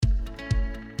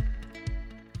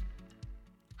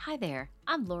Hi there,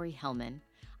 I'm Lori Hellman.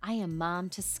 I am mom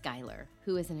to Skylar,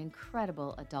 who is an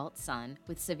incredible adult son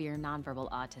with severe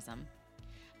nonverbal autism.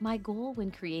 My goal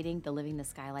when creating the Living the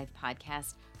Sky Life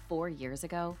podcast 4 years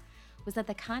ago was that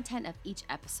the content of each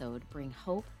episode bring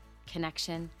hope,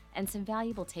 connection, and some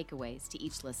valuable takeaways to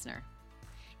each listener.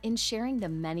 In sharing the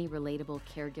many relatable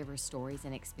caregiver stories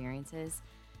and experiences,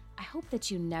 I hope that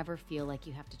you never feel like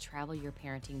you have to travel your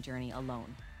parenting journey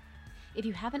alone. If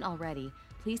you haven't already,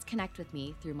 please connect with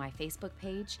me through my Facebook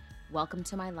page, Welcome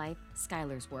to My Life,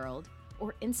 Skylar's World,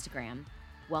 or Instagram,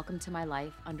 Welcome to My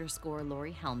Life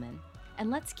 _Lori Hellman, and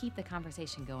let's keep the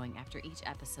conversation going after each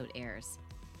episode airs.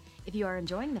 If you are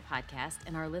enjoying the podcast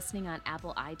and are listening on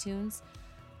Apple iTunes,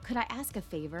 could I ask a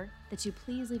favor that you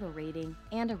please leave a rating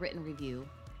and a written review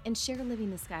and share Living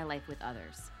the Sky Life with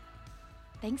others.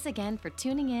 Thanks again for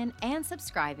tuning in and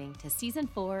subscribing to Season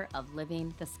 4 of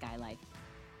Living the Sky Life.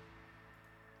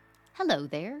 Hello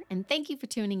there, and thank you for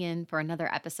tuning in for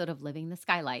another episode of Living the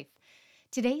Sky Life.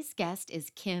 Today's guest is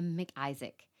Kim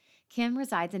McIsaac. Kim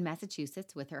resides in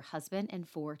Massachusetts with her husband and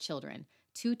 4 children,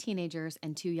 2 teenagers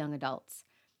and 2 young adults.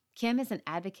 Kim is an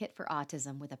advocate for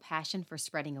autism with a passion for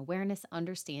spreading awareness,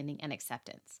 understanding, and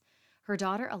acceptance. Her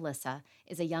daughter, Alyssa,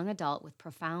 is a young adult with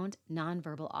profound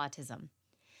nonverbal autism.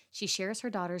 She shares her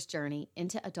daughter's journey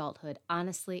into adulthood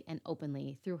honestly and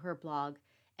openly through her blog,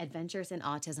 Adventures in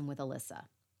Autism with Alyssa.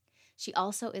 She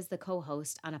also is the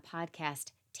co-host on a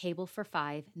podcast, Table for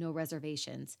 5, No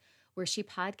Reservations, where she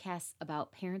podcasts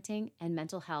about parenting and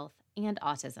mental health and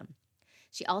autism.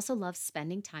 She also loves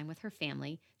spending time with her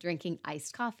family, drinking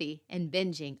iced coffee, and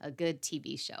binging a good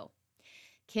TV show.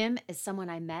 Kim is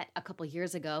someone I met a couple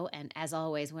years ago, and as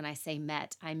always, when I say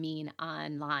met, I mean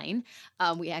online.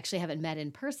 We actually haven't met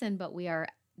in person, but we are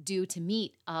due to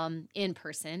meet in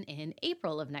person in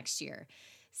April of next year.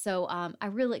 So I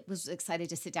really was excited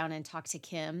to sit down and talk to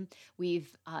Kim.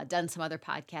 We've done some other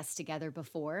podcasts together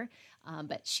before,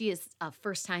 but she is a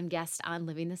first-time guest on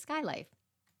Living the Sky Life.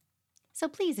 So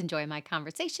please enjoy my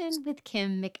conversation with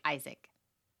Kim McIsaac.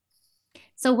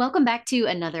 So welcome back to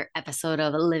another episode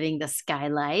of Living the Sky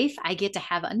Life. I get to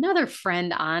have another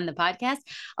friend on the podcast,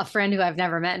 a friend who I've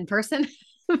never met in person.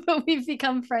 But we've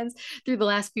become friends through the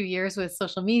last few years with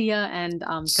social media and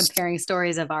comparing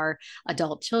stories of our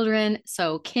adult children.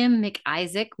 So Kim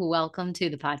McIsaac, welcome to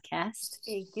the podcast.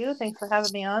 Thank you. Thanks for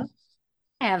having me on.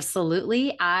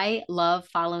 Absolutely. I love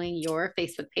following your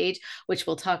Facebook page, which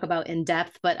we'll talk about in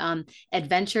depth, but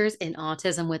Adventures in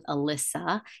Autism with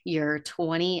Alyssa, your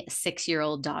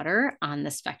 26-year-old daughter on the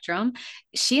spectrum.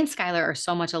 She and Skylar are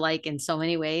so much alike in so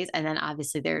many ways. And then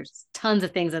obviously there's tons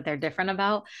of things that they're different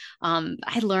about.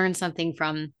 I learned something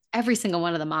from every single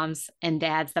one of the moms and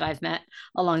dads that I've met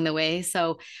along the way.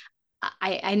 So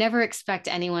I never expect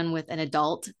anyone with an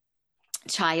adult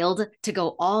child to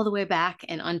go all the way back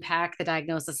and unpack the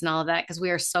diagnosis and all of that because we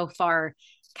are so far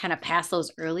kind of past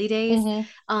those early days.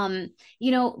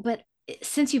 But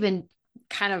since you've been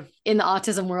kind of in the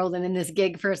autism world and in this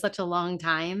gig for such a long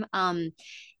time,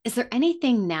 is there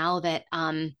anything now that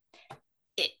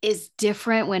is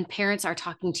different when parents are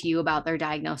talking to you about their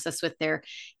diagnosis with their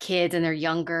kids and they're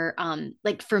younger?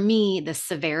 Like for me, the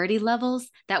severity levels,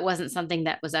 that wasn't something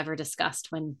that was ever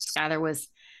discussed when Skylar was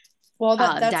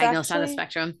that's diagnosed actually on the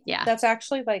spectrum. Yeah. that's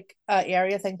actually like an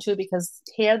area thing too, because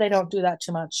here they don't do that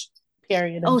too much.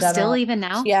 Period. Oh, general. still even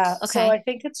now? Yeah. Okay. So I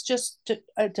think it's just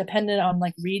dependent on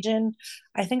like region.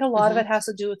 I think a lot of it has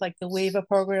to do with like the waiver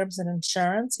programs and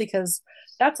insurance, because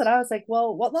that's what I was like,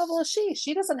 well, what level is she?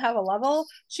 She doesn't have a level.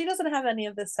 She doesn't have any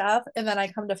of this stuff. And then I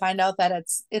come to find out that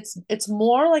it's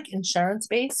more like insurance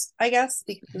based, I guess,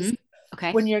 because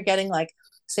Okay. when you're getting like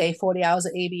say 40 hours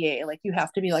of ABA, like you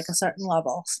have to be like a certain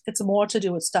level. It's more to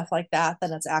do with stuff like that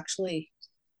than it's actually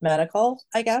medical,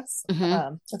 I guess.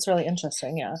 It's really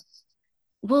interesting. Yeah.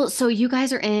 Well, so you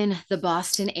guys are in the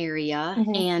Boston area,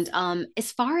 and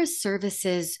as far as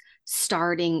services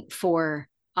starting for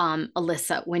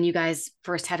Alyssa, when you guys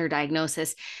first had her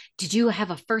diagnosis, did you have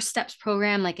a first steps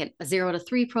program, like a 0 to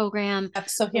 3 program?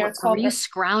 So here it's called. Were you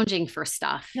scrounging for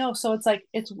stuff? No, so it's like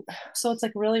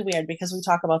really weird because we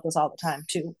talk about this all the time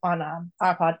too on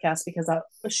our podcast, because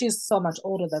she's so much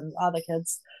older than other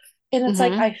kids. And it's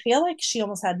like, I feel like she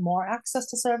almost had more access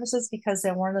to services because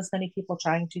there weren't as many people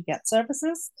trying to get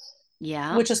services.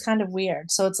 Yeah. Which is kind of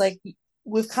weird. So it's like,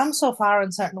 we've come so far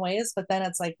in certain ways, but then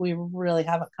it's like, we really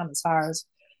haven't come as far as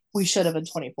we should have in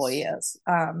 24 years.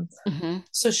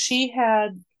 So she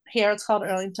had, here it's called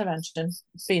early intervention,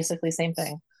 basically same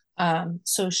thing.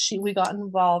 So we got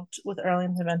involved with early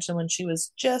intervention when she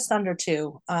was just under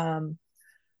 2.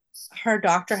 Her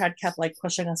doctor had kept like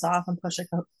pushing us off and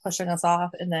pushing us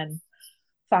off. And then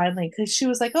finally, because she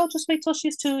was like, oh, just wait till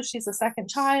she's 2. She's the second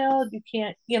child. You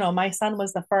can't, my son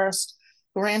was the first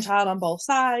grandchild on both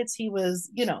sides. He was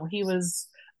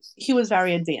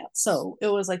very advanced. So it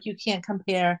was like, you can't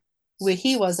compare where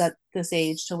he was at this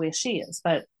age to where she is.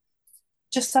 But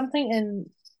just something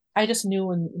I just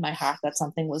knew in my heart that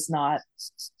something was not,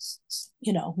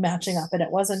 matching up. And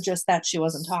it wasn't just that she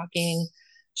wasn't talking.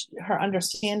 Her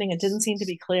understanding, it didn't seem to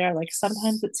be clear. Like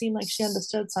sometimes it seemed like she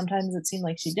understood, sometimes it seemed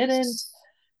like she didn't.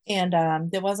 And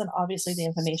there wasn't obviously the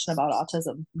information about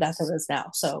autism that there is now.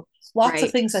 So lots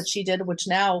of things that she did, which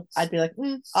now I'd be like,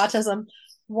 autism,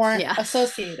 weren't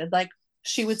associated. Like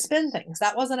she would spin things.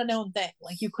 That wasn't a known thing.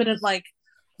 Like you couldn't like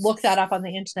look that up on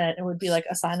the internet. It would be like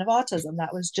a sign of autism.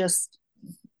 That was just,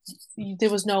 there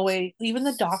was no way. Even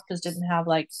the doctors didn't have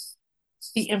like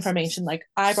the information. Like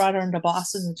I brought her into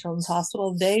Boston Children's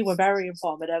Hospital. They were very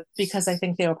informative because I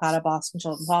think they were part of Boston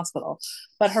Children's Hospital.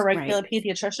 But her regular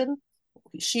pediatrician,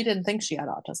 she didn't think she had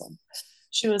autism.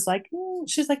 She was like,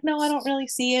 she's like, no, I don't really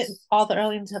see it. All the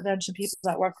early intervention people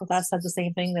that work with us said the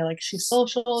same thing. They're like, she's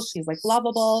social, she's like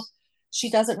lovable.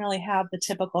 She doesn't really have the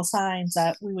typical signs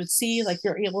that we would see. Like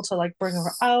you're able to like bring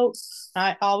her out.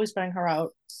 I always bring her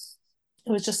out.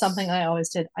 It was just something I always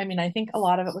did. I mean, I think a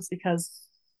lot of it was because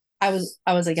I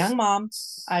was a young mom.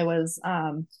 I was,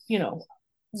 me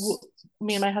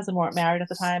and my husband weren't married at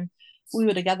the time. We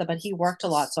were together, but he worked a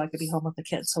lot, so I could be home with the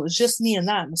kids. So it was just me and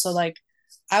them. So like,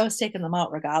 I was taking them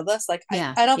out regardless. Like,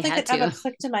 I don't think it ever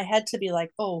clicked in my head to be like,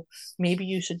 oh, maybe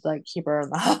you should like keep her in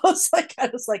the house. Like,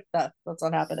 I was like, that's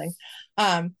not happening.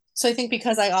 So I think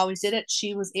because I always did it,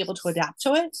 she was able to adapt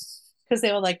to it because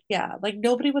they were like, yeah, like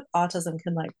nobody with autism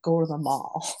can like go to the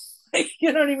mall. Like,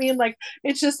 you know what I mean? Like,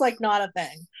 it's just like not a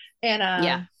thing.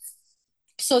 And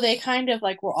so they kind of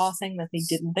like were all saying that they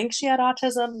didn't think she had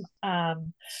autism.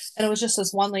 And it was just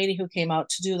this one lady who came out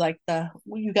to do like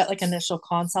you get like initial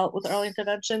consult with early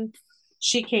intervention.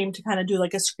 She came to kind of do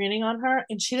like a screening on her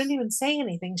and she didn't even say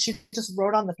anything. She just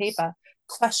wrote on the paper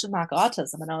question mark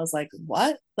autism. And I was like,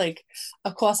 what? Like,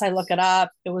 of course I look it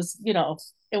up. It was,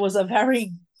 it was a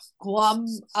very glum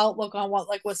outlook on what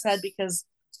like was said because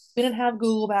we didn't have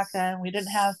Google back then. We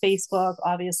didn't have Facebook.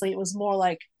 Obviously, it was more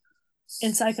like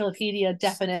encyclopedia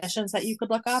definitions that you could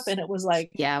look up, and it was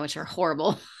like, which are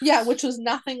horrible. Yeah, which was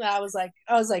nothing that I was like,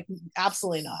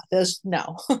 absolutely not. There's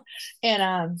no.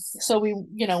 And so we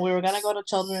were gonna go to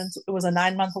Children's. It was a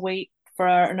 9-month wait for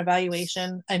an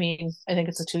evaluation. I mean, I think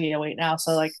it's a 2-year wait now.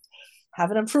 So like,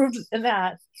 haven't improved in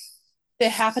that. There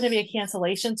happened to be a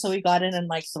cancellation, so we got in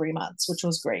like 3 months, which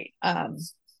was great.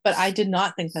 But I did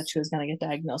not think that she was going to get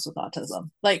diagnosed with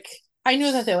autism. Like I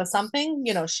knew that there was something,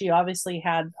 she obviously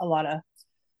had a lot of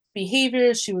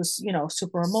behaviors. She was,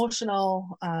 super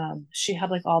emotional. She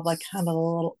had like all like kind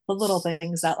of the little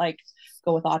things that like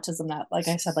go with autism that, like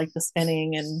I said, like the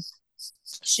spinning, and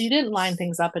she didn't line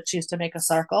things up, but she used to make a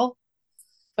circle,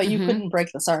 but you couldn't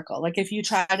break the circle. Like if you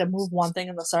try to move one thing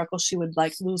in the circle, she would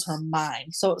like lose her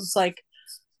mind. So it's like,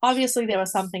 obviously there were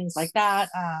some things like that.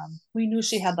 We knew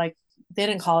she had like, they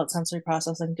didn't call it sensory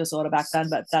processing disorder back then,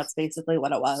 but that's basically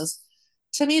what it was.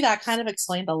 To me, that kind of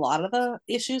explained a lot of the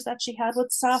issues that she had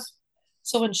with stuff.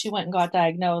 So when she went and got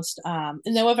diagnosed, and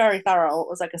they were very thorough, it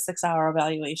was like a 6-hour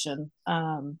evaluation.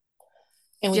 And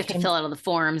we have to fill out all the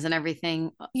forms and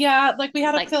everything. Yeah, like we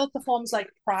had to fill out the forms like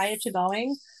prior to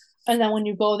going. And then when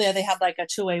you go there, they had like a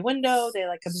 2-way window. They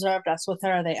like observed us with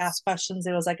her. They asked questions.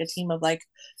 There was like a team of like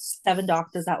 7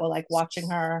 doctors that were like watching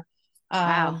her.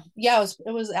 Wow. Yeah,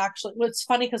 it was actually, it's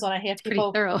funny because when I hear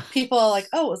people are like,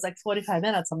 oh, it was like 45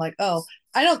 minutes. I'm like, oh,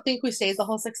 I don't think we stayed the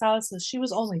whole 6 hours because she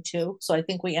was only 2. So I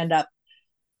think we end up,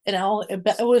 it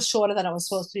was shorter than it was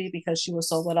supposed to be because she was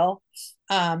so little.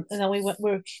 And then we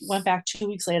went back 2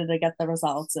 weeks later to get the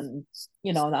results, and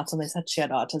that's when they said she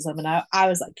had autism, and I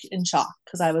was like in shock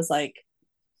because I was like,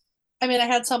 I mean, I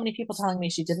had so many people telling me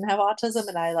she didn't have autism,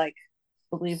 and I like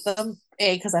believe them,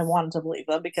 because I wanted to believe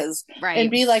them, because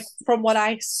and B, like from what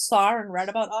I saw and read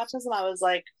about autism, I was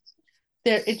like,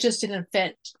 it just didn't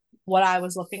fit what I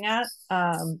was looking at.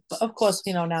 But of course,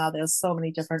 now there's so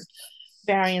many different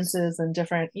variances and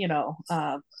different,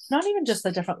 not even just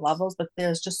the different levels, but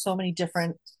there's just so many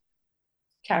different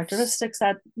characteristics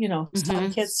that,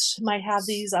 some kids might have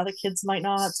these, other kids might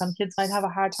not. Some kids might have a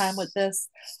hard time with this,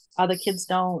 other kids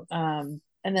don't. And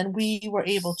then we were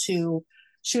able to,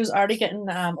 she was already getting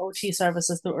OT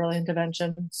services through early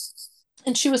intervention,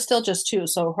 and she was still just 2.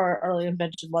 So her early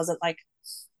intervention wasn't like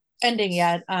ending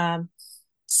yet.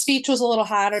 Speech was a little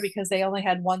harder because they only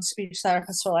had one speech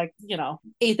therapist for like, you know,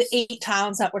 eight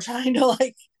towns that were trying to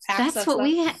like That's access what them.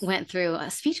 we went through.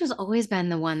 Speech has always been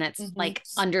the one that's Mm-hmm. like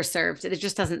underserved. There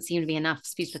just doesn't seem to be enough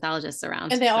speech pathologists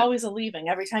around. And they But always are leaving.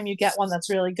 Every time you get one that's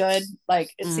really good, like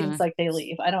it seems mhm. like they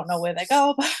leave. I don't know where they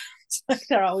go, but like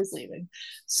they're always leaving.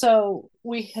 So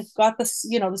we had got this,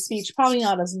 you know, the speech probably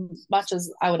not as much as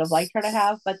I would have liked her to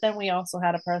have, but then we also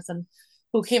had a person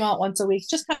who came out once a week,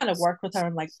 just kind of worked with her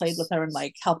and like played with her and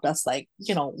like helped us like,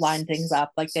 you know, line things up.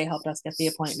 Like they helped us get the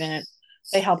appointment.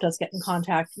 They helped us get in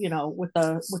contact, you know, with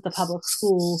the public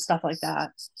school, stuff like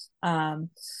that. Um,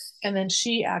 and then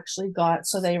she actually got,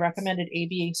 so they recommended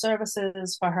ABA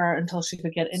services for her until she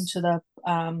could get into the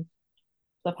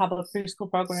public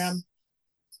preschool program.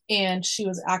 And she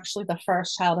was actually the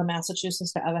first child in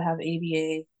Massachusetts to ever have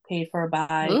ABA paid for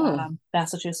by Ooh,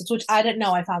 Massachusetts, which I didn't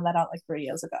know. I found that out like 3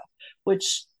 years ago,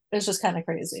 which is just kind of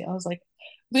crazy. I was like,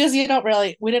 because you don't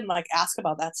really, we didn't like ask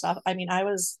about that stuff. I mean, I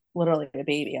was literally a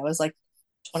baby. I was like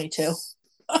 22.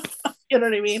 You know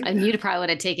what I mean? and you probably would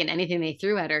have taken anything they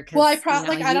threw at her Well, I because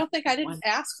probably like I you don't think I didn't one.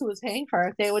 ask who was paying for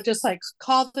it. They would just like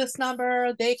call this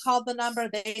number. They called the number.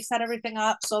 They set everything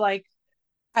up. So like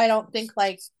I don't think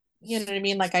like you know what I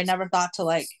mean. Like I never thought to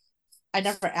like I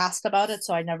never asked about it,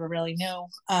 so I never really knew.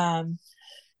 And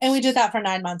we did that for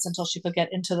 9 months until she could get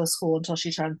into the school until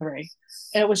she turned 3.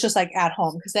 And it was just like at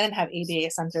home because they didn't have ABA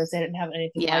centers. They didn't have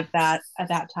anything Yeah. like that at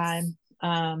that time.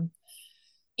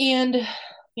 And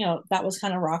you know that was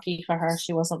kind of rocky for her.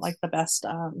 She wasn't like the best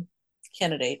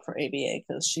candidate for ABA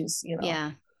because she's you know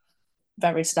Yeah.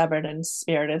 very stubborn and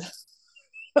spirited.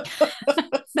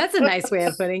 That's a nice way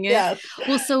of putting it. Yeah.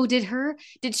 Well, so did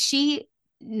she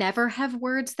never have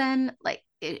words then? Like,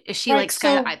 is she like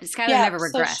Right. Skylar? So Skylar yeah. never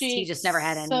regressed. He just never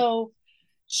had any.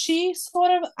 She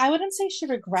sort of I wouldn't say she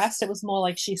regressed. It was more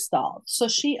like she stalled. So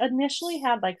she initially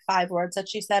had like 5 words that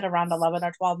she said around 11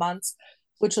 or 12 months,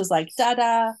 which was like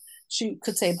dada. She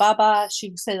could say baba. She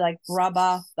could say like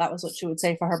braba. That was what she would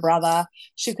say for her brother.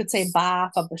 She could say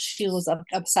ba, but she was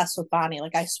obsessed with Bonnie.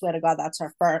 Like I swear to God, that's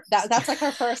her first. That's like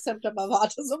her first symptom of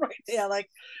autism right there. Like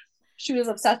she was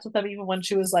obsessed with him even when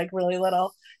she was like really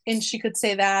little. And she could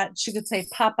say that. She could say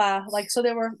papa. Like so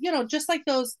there were, you know, just like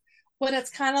those when it's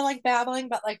kind of like babbling,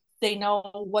 but like they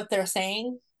know what they're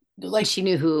saying. Like She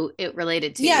knew who it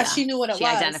related to. yeah, Yeah. she knew what it She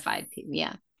was. identified.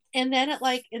 Yeah. And then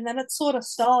it sort of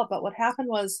stalled. But what happened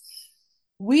was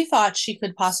we thought she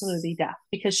could possibly be deaf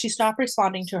because she stopped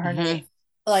responding to her Hmm. name.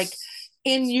 Like,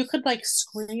 and you could like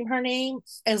scream her name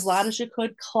as loud as you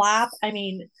could, clap. I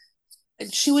mean,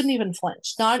 she wouldn't even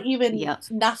flinch, not even Yep.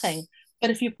 nothing.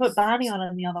 But if you put Bonnie on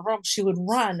in the other room, she would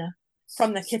run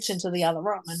from the kitchen to the other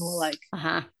room. And we're like, Uh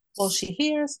huh. well, she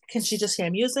hears, can she just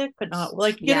hear music, but not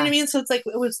like, you know what I Yeah. mean? So it's like,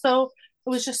 it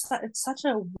was just, it's such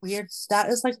a weird, that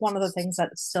is like one of the things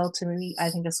that still to me, I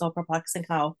think is so perplexing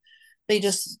how they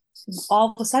just,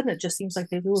 all of a sudden, it just seems like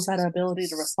they lose that ability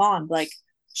to respond. Like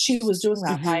she was doing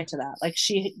that Hmm. prior to that. Like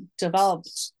she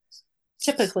developed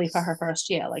typically for her first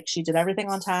year. Like she did everything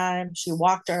on time. She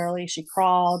walked early. She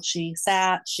crawled. She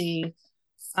sat.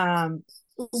 Um,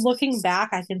 looking back,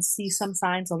 I can see some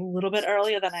signs a little bit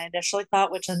earlier than I initially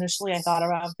thought, which initially I thought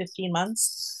around 15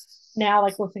 months. Now,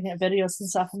 like looking at videos and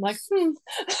stuff, I'm like,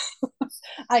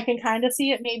 I can kind of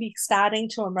see it maybe starting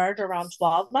to emerge around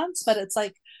 12 months, but it's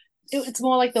like, it's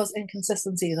more like those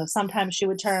inconsistencies of sometimes she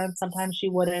would turn, sometimes she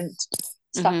wouldn't,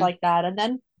 stuff Hmm. like that. And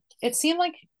then it seemed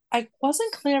like I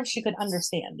wasn't clear if she could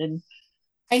understand. And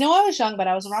I know I was young, but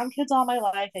I was around kids all my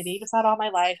life. I babysat all my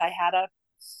life. I had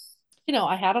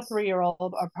a 3-year-old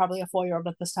or probably a 4-year-old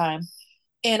at this time.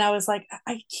 And I was like,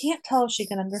 I can't tell if she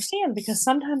can understand because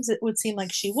sometimes it would seem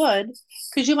like she would,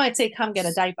 because you might say, come get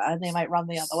a diaper, and they might run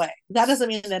the other way. That doesn't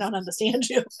mean they don't understand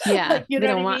you. Yeah. Like, you They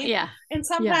know what don't I want. mean? Yeah. And Yeah.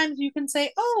 sometimes you can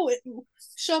say, oh,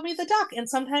 show me the duck. And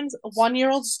sometimes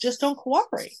 1-year-olds just don't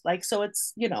cooperate. Like, so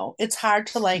it's hard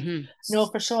to like Hmm. know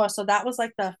for sure. So that was,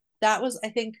 I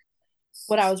think,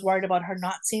 what I was worried about her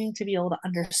not seeming to be able to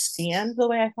understand the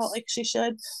way I felt like she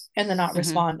should, and then not Hmm.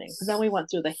 responding. Because then we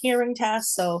went through the hearing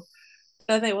test. So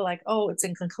then they were like, oh, it's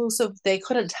inconclusive. They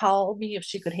couldn't tell me if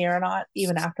she could hear or not,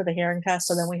 even after the hearing test.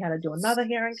 So then we had to do another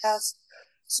hearing test.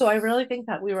 So I really think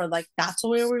that we were like, that's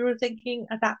where we were thinking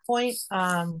at that point.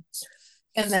 And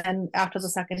then after the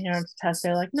second hearing test,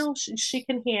 they're like, no, she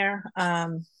can hear.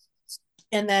 And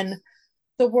then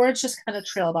the words just kind of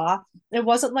trailed off. It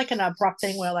wasn't like an abrupt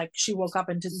thing where like she woke up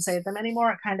and didn't say them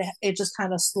anymore. It just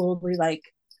kind of slowly like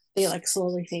they like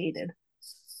slowly faded.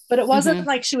 But it wasn't Hmm.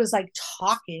 like she was like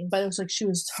talking, but it was like she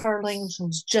was turtling. She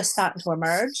was just starting to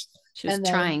emerge. She was And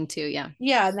then trying to. Yeah.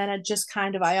 yeah, and then it just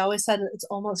kind of I always said it's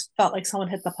almost felt like someone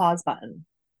hit the pause button.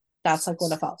 That's like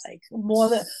what it felt like. More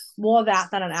that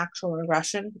than an actual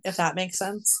aggression, if that makes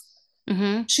sense.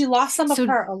 Mm-hmm. She lost some of So,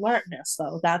 her alertness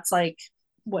though. That's like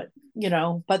what,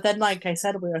 but then like I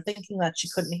said, we were thinking that she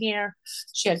couldn't hear.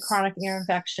 She had chronic ear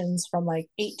infections from like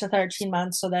 8 to 13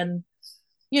 months. So then,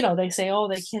 they say, oh,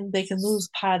 they can lose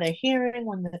part of their hearing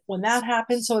when that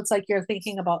happens. So it's like you're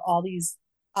thinking about all these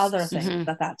other things mm-hmm.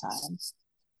 at that time.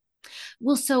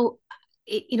 Well, so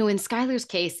in Skylar's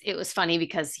case, it was funny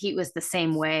because he was the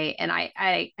same way. And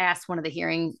I asked one of the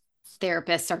hearing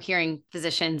therapists or hearing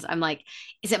physicians, I'm like,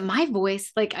 is it my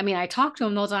voice? Like, I mean, I talked to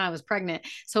him the whole time I was pregnant.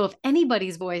 So if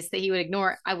anybody's voice that he would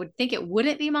ignore, I would think it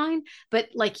wouldn't be mine. But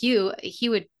like you, he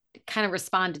would kind of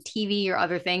respond to TV or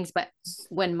other things. But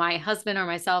when my husband or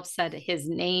myself said his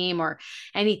name or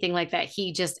anything like that,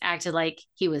 he just acted like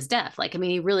he was deaf. Like, I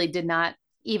mean, he really did not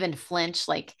even flinch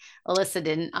like Alyssa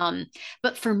didn't.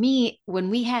 But for me,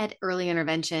 when we had early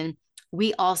intervention,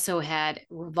 we also had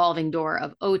revolving door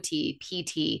of OT,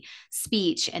 PT,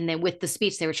 speech. And then with the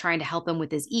speech, they were trying to help him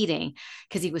with his eating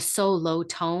because he was so low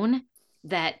tone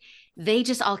that they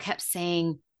just all kept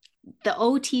saying the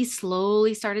OT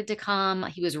slowly started to come.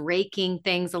 He was raking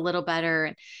things a little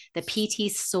better. The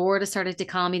PT sort of started to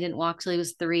come. He didn't walk till he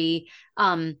was 3.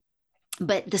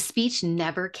 But the speech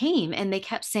never came, and they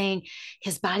kept saying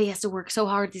his body has to work so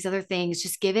hard, these other things,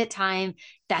 just give it time.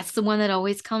 That's the one that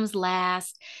always comes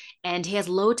last. And he has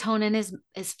low tone in his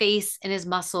face and his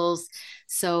muscles.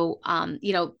 So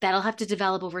that'll have to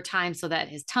develop over time so that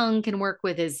his tongue can work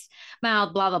with his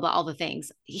mouth, blah blah blah, all the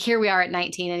things. Here we are at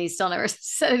 19 and he's still never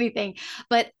said anything.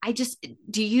 But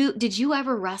did you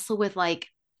ever wrestle with like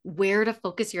where to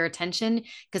focus your attention?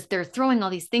 Because they're throwing all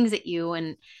these things at you,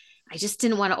 and I just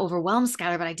didn't want to overwhelm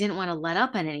Skylar, but I didn't want to let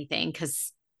up on anything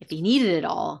because if he needed it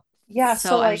all. Yeah. So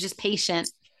So I was like just patient.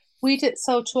 we did,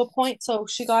 so to a point, so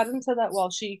she got into that. Well,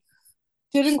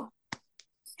 didn't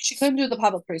she couldn't do the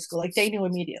public preschool. Like they knew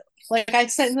immediately. Like I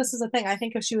said, and this is the thing. I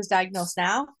think if she was diagnosed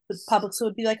now, the public school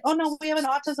would be like, "Oh no, we have an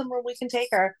autism room. We can take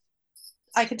her."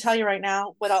 I can tell you right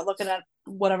now, without looking at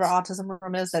whatever autism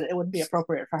room is, that it wouldn't be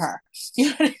appropriate for her.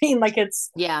 You know what I mean? Like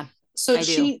it's Yeah, so I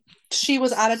do. she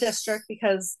was out of district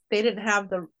because they had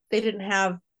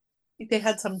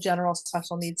some general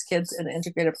special needs kids in an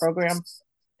integrated program.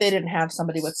 They didn't have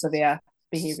somebody with severe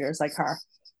behaviors like her.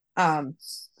 Um,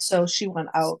 so she went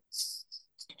out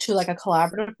to like a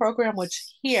collaborative program, which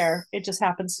here it just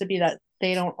happens to be that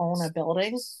they don't own a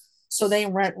building. So they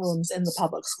rent rooms in the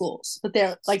public schools, but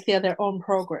they're their own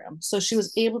program. So she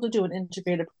was able to do an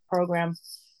integrated program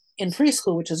in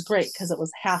preschool, which is great because it was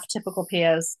half typical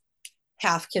peers,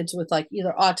 half kids with like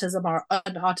either autism or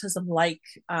an autism like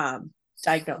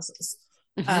diagnosis.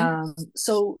 Mm-hmm.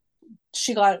 So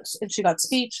she got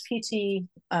speech, PT,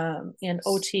 and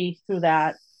OT through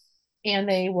that, and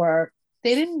they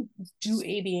didn't do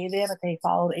ABA there, but they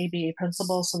followed ABA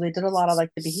principles. So they did a lot of like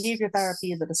the behavior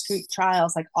therapy, the discrete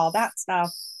trials, like all that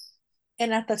stuff.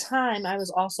 And at the time, I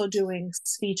was also doing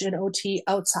speech and OT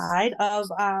outside of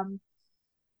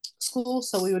school.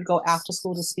 So we would go after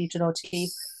school to speech and OT.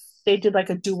 They did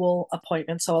like a dual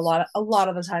appointment. So a lot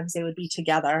of the times they would be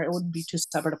together. It wouldn't be two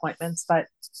separate appointments, but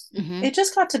Mm-hmm. it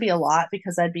just got to be a lot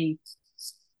because I'd be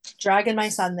dragging my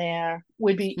son there,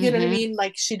 would be, you know what I Mm-hmm. mean?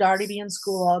 Like she'd already be in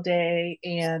school all day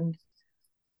and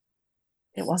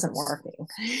it wasn't working.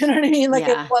 You know what I mean? Like it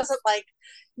Yeah. wasn't like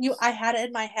I had it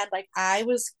in my head. Like I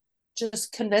was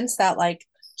just convinced that like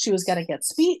she was going to get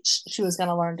speech. She was going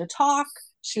to learn to talk.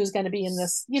 She was going to be in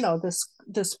this,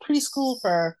 this preschool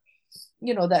for,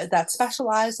 that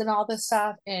specialized in all this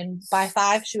stuff. And by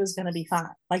 5, she was going to be fine.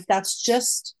 Like that's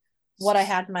just what I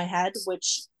had in my head,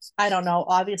 which I don't know.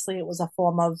 Obviously it was a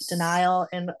form of denial.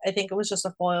 And I think it was just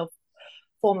a form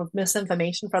of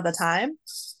misinformation for the time.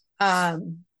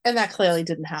 And that clearly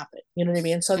didn't happen. You know what I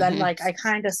mean? So then, Mm-hmm. like, I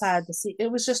kind of decided to see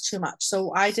it was just too much.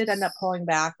 So I did end up pulling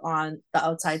back on the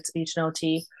outside speech and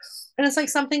OT, and it's like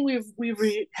something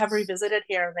have revisited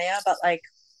here and there, but like,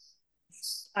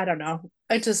 I don't know,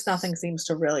 it just nothing seems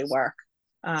to really work.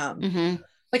 Um, Mm-hmm.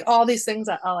 like all these things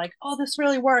that are like, oh, this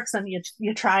really works, and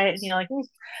you try it, and you're like,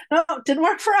 no, it didn't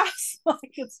work for us. Like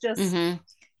it's just,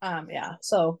 Mm-hmm. yeah.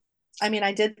 So, I mean,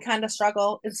 I did kind of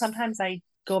struggle, and sometimes I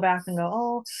go back and go,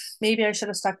 oh, maybe I should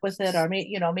have stuck with it, or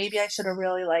maybe I should have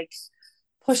really like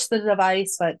pushed the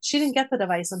device. But she didn't get the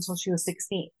device until she was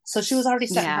 16, so she was already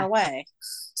set in Yeah. her way.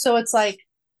 So it's like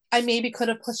I maybe could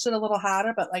have pushed it a little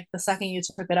harder, but like the second you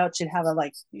took it out,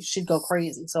 she'd go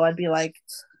crazy. So I'd be like,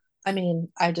 I mean,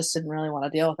 I just didn't really want to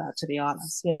deal with that, to be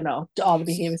honest, all the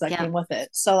behaviors that Yeah. came with it.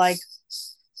 So like,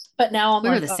 but now I'm We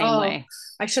were like, the same oh, way.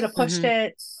 I should have pushed Mm-hmm.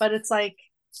 it. But it's like,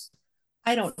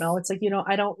 I don't know. It's like,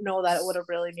 I don't know that it would have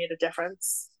really made a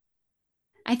difference.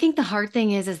 I think the hard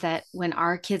thing is that when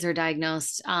our kids are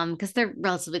diagnosed, because they're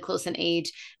relatively close in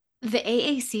age, the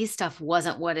AAC stuff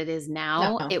wasn't what it is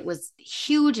now. No. It was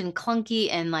huge and clunky,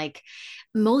 and like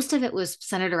most of it was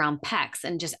centered around pecs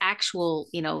and just actual,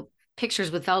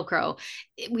 pictures with Velcro.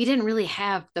 We didn't really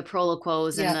have the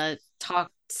Proloquos and Yeah. the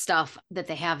talk stuff that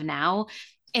they have now.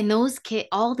 And those kids,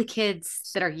 all the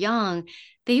kids that are young,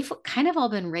 they've kind of all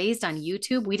been raised on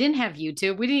YouTube. We didn't have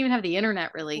YouTube. We didn't even have the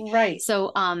internet really. Right.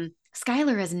 So,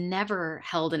 Skylar has never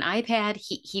held an iPad.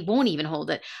 He won't even hold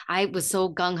it. I was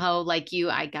so gung ho like you.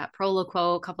 I got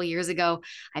Proloquo a couple years ago.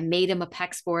 I made him a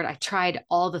PEX board. I tried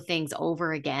all the things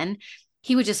over again.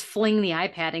 He would just fling the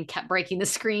iPad and kept breaking the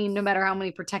screen no matter how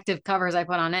many protective covers I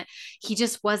put on it. He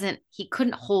just wasn't, he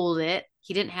couldn't hold it.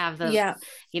 He didn't have Yeah.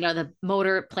 the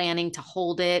motor planning to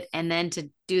hold it and then to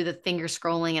do the finger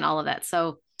scrolling and all of that.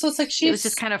 So it's like it was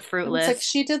just kind of fruitless. It's like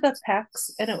she did the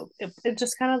PECs, and it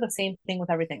just kind of the same thing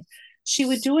with everything. She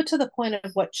would do it to the point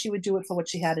of what she would do it for what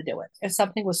she had to do it. If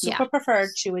something was super preferred,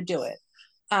 she would do it.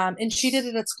 And she did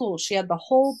it at school. She had the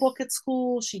whole book at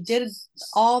school. She did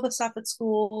all the stuff at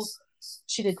school.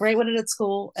 She did great with it at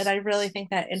school. And I really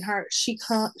think that in her,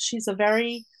 she's a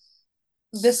very,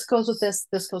 this goes with this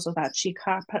goes with that.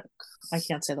 I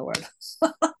can't say the word.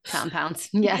 Compounds.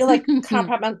 Yeah. Like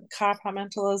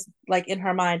compartmentalize, like in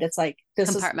her mind, it's like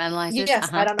this compartmentalizes. Is yes.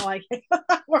 I don't know. I can't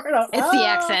word out. It's the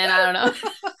accent. I don't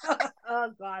know.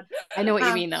 Oh God. I know what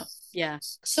you mean though. Yeah.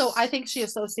 So I think she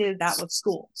associated that with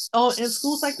school. Oh, and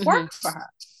school's like work for her.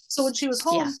 So when she was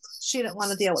home, she didn't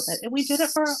want to deal with it. And we did it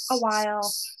for a while.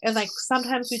 And like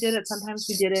sometimes we did it, sometimes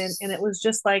we didn't. And it was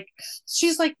just like,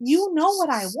 she's like, you know what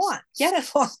I want. Get it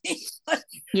for me.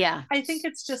 Yeah. I think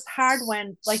it's just hard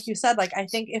when, like you said, like I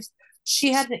think if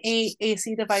she had an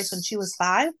AC device when she was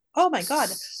 5, oh my God.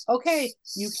 Okay,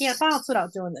 you can't bounce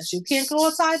without doing this. You can't go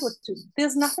outside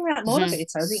there's nothing that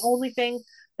motivates her. The only thing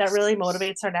that really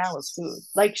motivates her now is food.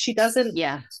 Like she doesn't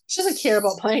care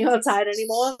about playing outside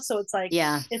anymore. So it's like,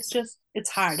 it's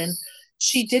hard. And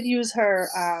she did use her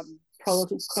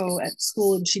Proloquo at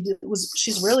school, and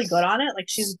she's really good on it. Like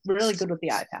she's really good with the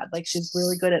iPad. Like she's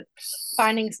really good at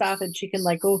finding stuff, and she can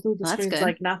like go through the screens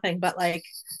like nothing, but like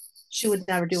she would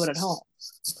never do it at home.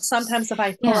 Sometimes if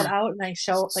I pull it out and I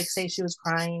show, like say she was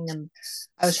crying and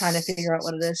I was trying to figure out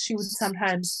what it is, she would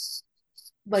sometimes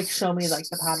like show me like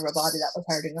the part of her body that was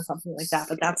hurting or something like that.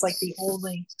 But that's like the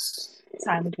only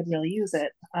time we could really use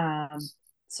it.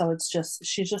 So it's just,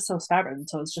 she's just so stubborn.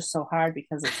 So it's just so hard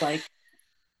because it's like,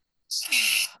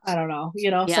 I don't know,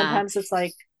 sometimes it's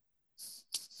like,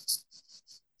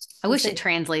 I wish it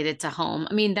translated to home.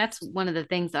 I mean, that's one of the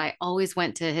things that I always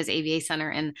went to his ABA center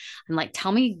and I'm like,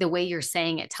 tell me the way you're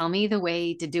saying it. Tell me the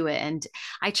way to do it. And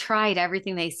I tried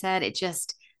everything they said. It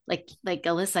just like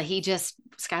Alyssa,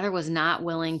 Skylar was not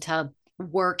willing to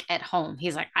work at home.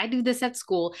 He's like, I do this at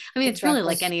school. I mean, it's really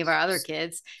like any of our other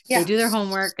kids. They do their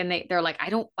homework and they're like, I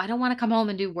don't want to come home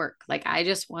and do work. Like, I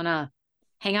just want to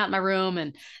hang out in my room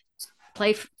and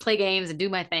play games and do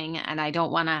my thing. And I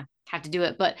don't want to have to do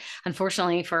it. But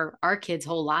unfortunately for our kids'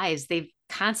 whole lives, they've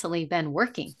constantly been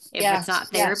working. If it's not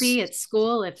therapy, it's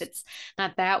school. If it's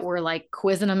not that, we're like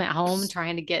quizzing them at home,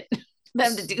 trying to get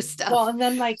them to do stuff. Well, and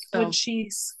then like when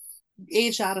she's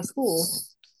aged out of school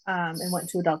and went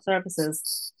to adult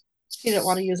services, she didn't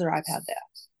want to use her iPad there.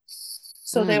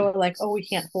 So they were like, oh, we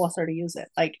can't force her to use it.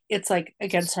 Like, it's like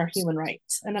against her human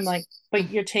rights. And I'm like, but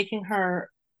you're taking her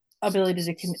ability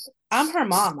to I'm her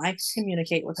mom. I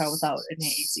communicate with her without an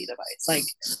AAC device. Like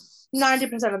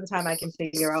 90% of the time I can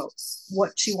figure out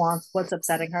what she wants, what's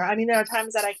upsetting her. I mean, there are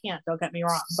times that I can't, don't get me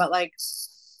wrong, but like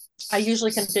I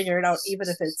usually can figure it out even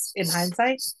if it's in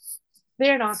hindsight.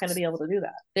 They're not going to be able to do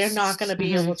that. They're not going to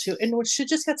be able to, and she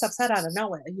just gets upset out of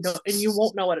nowhere, and you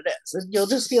won't know what it is. And you'll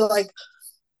just feel like,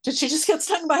 did she just get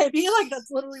stung by a bee? Like,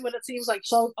 that's literally what it seems like.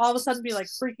 She'll all of a sudden be like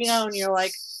freaking out and you're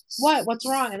like, what's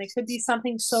wrong? And it could be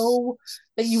something so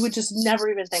that you would just never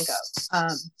even think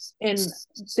of. And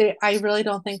I really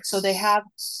don't think so.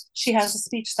 She has a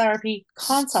speech therapy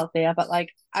consult there, but like,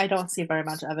 I don't see very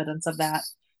much evidence of that.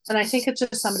 And I think it's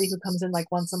just somebody who comes in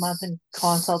like once a month and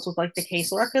consults with like the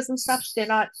caseworkers and stuff. They're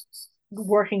not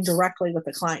working directly with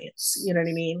the clients. You know what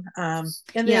I mean?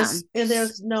 And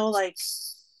there's no like,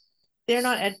 they're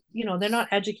not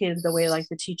educated the way like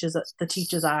the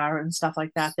teachers are and stuff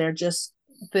like that.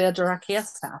 They're direct care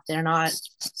staff. They're not,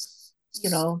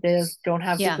 they don't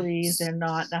have degrees. They're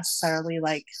not necessarily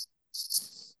like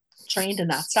trained in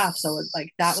that stuff. So it's like,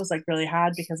 that was like really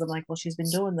hard because I'm like, well, she's been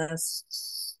doing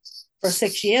this for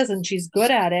 6 years and she's good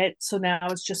at it. So now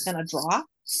it's just going to drop.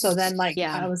 So then like,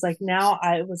 I was like,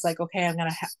 okay, I'm going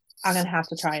to have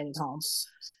to try it at home.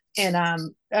 And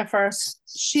at first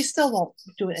she still won't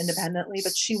do it independently,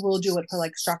 but she will do it for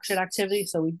like structured activity.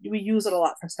 So we use it a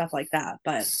lot for stuff like that.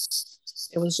 But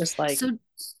it was just like,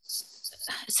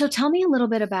 so tell me a little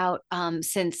bit about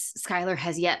since Skylar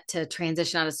has yet to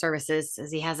transition out of services,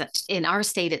 as he hasn't in our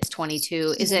state, it's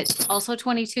 22. Is it also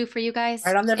 22 for you guys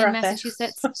right on their in birthday.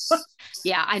 Massachusetts?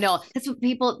 Yeah, I know. That's what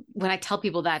people, when I tell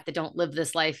people that don't live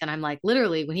this life, and I'm like,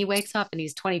 literally, when he wakes up and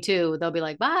he's 22, they'll be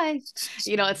like, bye.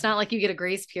 It's not like you get a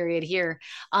grace period here.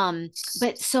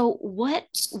 But so what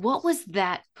was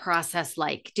that process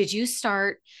like? Did you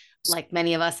start like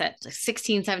many of us at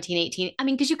 16, 17, 18? I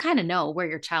mean, because you kind of know where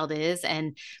your child is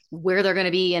and where they're going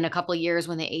to be in a couple of years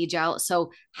when they age out.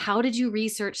 So how did you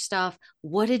research stuff?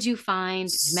 What did you find?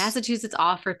 Did Massachusetts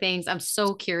offer things? I'm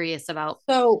so curious about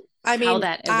how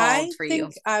that evolved for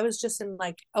you. I was just in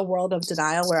like a world of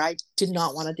denial where I did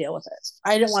not want to deal with it.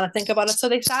 I didn't want to think about it. So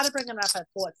they started bringing it up at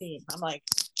 14. I'm like,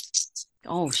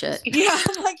 oh shit. Yeah,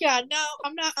 I'm like, yeah, no,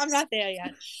 I'm not there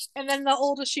yet. And then the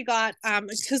older she got,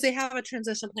 because they have a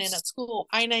transition plan at school,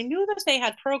 and I knew that they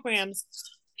had programs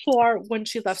for when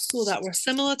she left school that were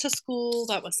similar to school,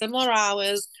 that were similar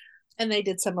hours, and they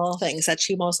did similar things that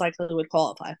she most likely would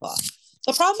qualify for.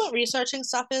 The problem with researching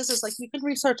stuff is like you can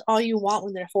research all you want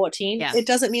when they're 14. Yeah. It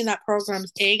doesn't mean that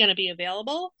program's A, going to be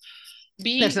available.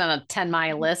 B, there's not a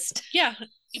 10-mile list. Yeah.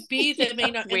 B, they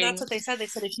may not, and that's what they said. They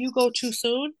said if you go too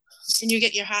soon and you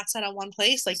get your heart set on one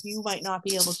place, like you might not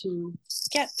be able to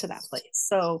get to that place.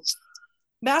 So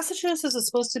Massachusetts is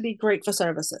supposed to be great for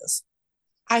services.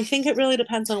 I think it really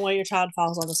depends on where your child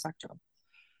falls on the spectrum.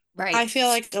 Right. I feel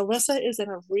like Alyssa is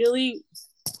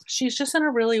she's just in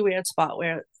a really weird spot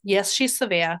where, yes, she's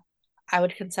severe. I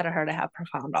would consider her to have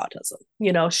profound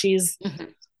autism. She's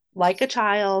like a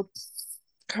child.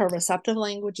 Her receptive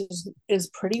language is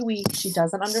pretty weak. She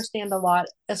doesn't understand a lot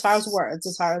as far as words,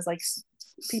 as far as like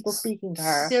people speaking to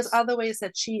her. There's other ways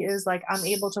that she is like, I'm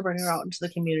able to bring her out into the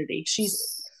community. She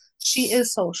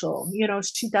is social,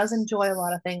 she does enjoy a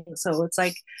lot of things. So it's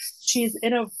like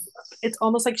it's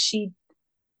almost like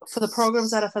for the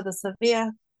programs that are for the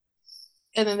severe,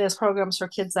 and then there's programs for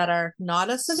kids that are not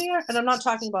as severe. And I'm not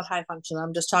talking about high function.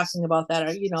 I'm just talking about that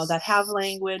are, that have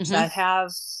language, that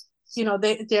have,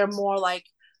 they're more like,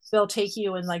 they'll take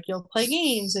you and like you'll play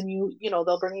games and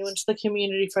they'll bring you into the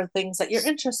community for things that you're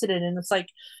interested in. And it's like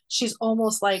she's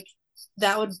almost like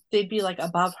they'd be like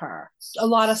above her. A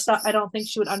lot of stuff, I don't think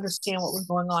she would understand what was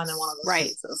going on in one of those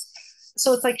places.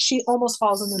 So it's like she almost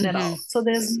falls in the middle. So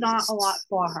there's not a lot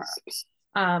for her.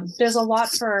 There's a lot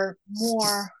for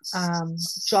more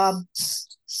job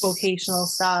vocational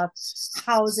stuff,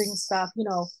 housing stuff,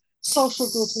 social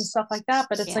groups and stuff like that,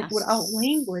 but it's like without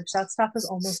language, that stuff is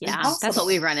almost impossible. That's what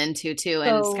we run into too.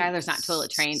 And Skylar's not toilet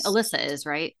trained. Alyssa is,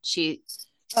 right?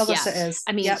 Alyssa is.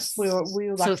 I mean, yep, we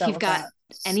so if you've got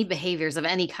any behaviors of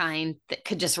any kind that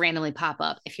could just randomly pop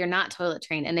up, if you're not toilet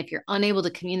trained and if you're unable to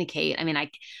communicate, I mean,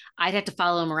 I'd have to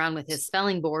follow him around with his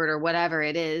spelling board or whatever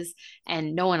it is,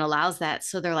 and no one allows that.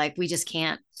 So they're like, we just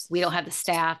can't. We don't have the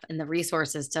staff and the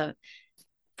resources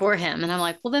for him. And I'm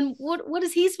like, well, then what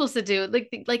is he supposed to do?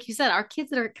 Like you said, our kids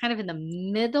that are kind of in the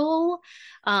middle,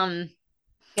 we're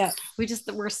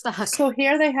stuck. So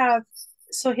here they have,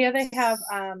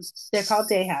 they're called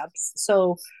day habs.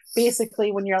 So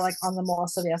basically when you're like on the more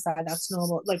severe side, that's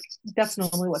normal. Like that's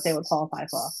normally what they would qualify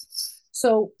for.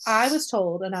 So I was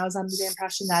told, and I was under the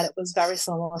impression that it was very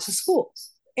similar to school.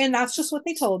 And that's just what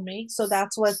they told me. So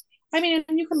that's what, I mean,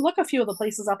 and you can look a few of the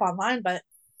places up online, but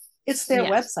it's their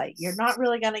website. You're not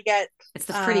really going to get. It's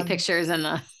the pretty pictures and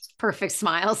the perfect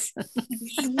smiles.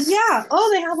 Yeah.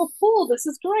 Oh, they have a pool. This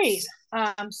is great.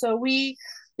 So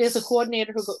there's a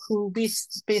coordinator who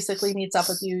basically meets up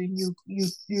with you.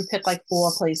 You pick like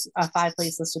 5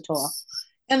 places to tour.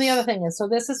 And the other thing is, so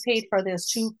this is paid for. There's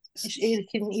two. It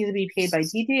can either be paid by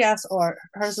DDS or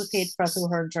hers is paid for through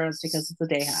her insurance because it's a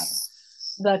day hab.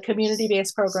 The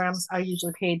community-based programs are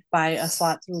usually paid by a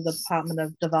slot through the Department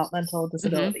of Developmental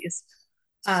Disabilities.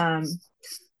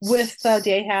 With the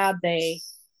day hab, they,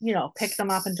 pick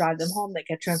them up and drive them home. They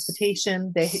get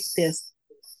transportation. There's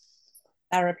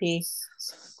therapy,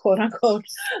 quote unquote.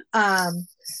 And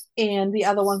the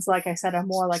other ones, like I said, are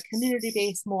more like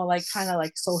community-based, more like kind of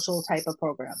like social type of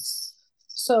programs.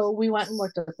 So we went and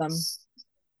looked at them.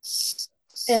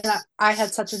 And I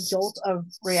had such a jolt of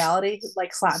reality,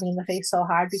 like slapped me in the face so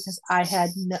hard because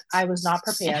I was not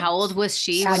prepared. And how old was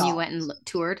she when you went and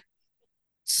toured?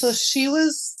 So she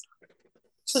was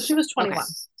 21. Okay.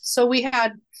 So we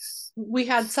had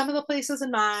some of the places in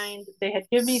mind. They had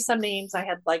given me some names. I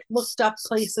had like looked up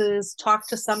places, talked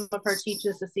to some of her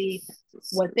teachers to see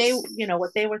what they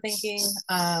were thinking.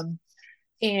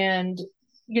 And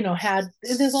had,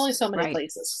 there's only so many Right.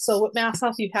 places. So with Mass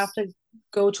Health, you have to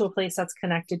go to a place that's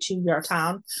connected to your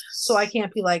town. So I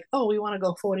can't be like, oh, we want to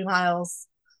go 40 miles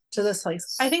to this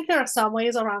place. I think there are some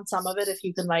ways around some of it if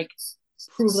you can like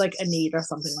prove like a need or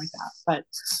something like that. But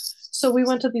so we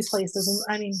went to these places,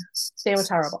 and I mean, they were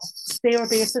terrible. They were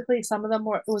basically, some of them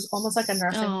were, it was almost like a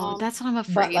nursing Oh, home, that's what I'm but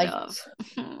afraid like, of.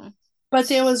 but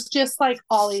there was just like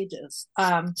all ages.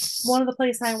 One of the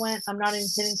places I went, I'm not even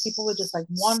kidding, people were just like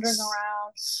wandering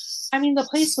around. I mean, the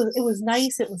place was, it was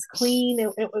nice, it was clean,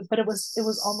 but it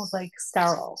was almost like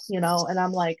sterile, and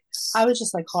I'm like, I was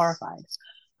just like horrified.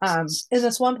 And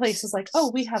this one place is like, oh,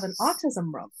 we have an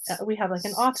autism room. We have like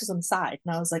an autism side.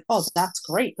 And I was like, oh, that's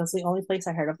great. That's the only place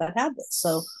I heard of that had this.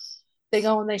 So they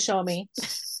go and they show me.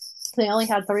 They only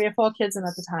had 3 or 4 kids in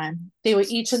at the time. They were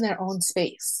each in their own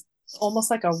space,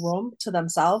 almost like a room to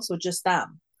themselves with just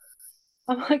them.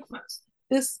 I'm like,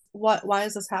 why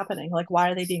is this happening? Like,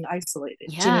 why are they being isolated?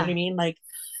 Do you know what I Yeah. mean? Like,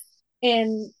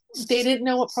 and they didn't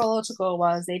know what protocol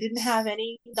was. They didn't have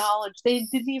any knowledge. They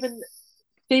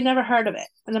never heard of it.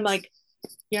 And I'm like,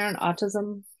 you're an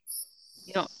autism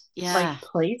You don't, like yeah.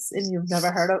 place and you've never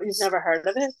heard of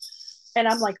it. And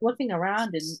I'm like looking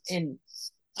around, and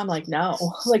I'm like, no,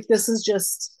 like this is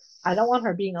just, I don't want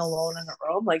her being alone in a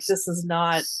room. Like this is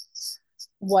not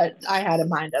what I had in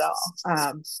mind at all.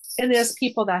 And there's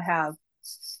people that have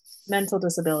mental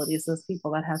disabilities, there's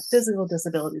people that have physical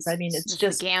disabilities. I mean, it's It's the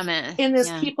just, gamut. and there's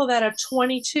Yeah. people that are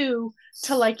 22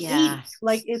 to like Yeah. 80.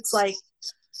 Like it's like,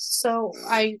 so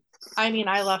I mean,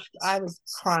 I was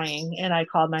crying, and I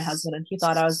called my husband, and he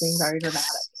thought I was being very dramatic.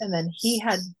 And then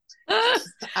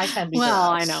I can be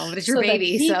Well, dramatic. I know, but it's your So then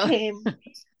baby, so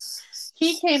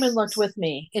he came and looked with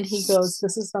me, and he goes,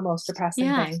 this is the most depressing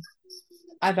yeah. thing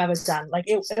I've ever done. Like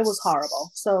it was horrible.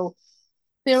 So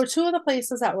there were 2 of the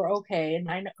places that were okay.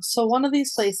 And I know, so one of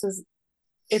these places,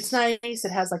 it's nice.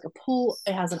 It has like a pool,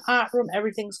 it has an art room,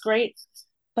 everything's great,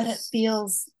 but it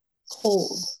feels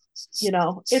cold.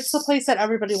 It's the place that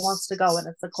everybody wants to go, and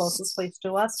it's the closest place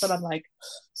to us. But I'm like,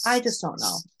 I just don't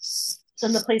know.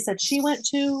 And the place that she went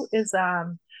to is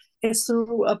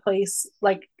through a place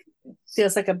like,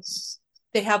 there's like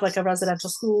they have like a residential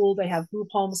school, they have group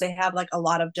homes, they have like a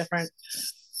lot of different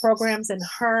programs. In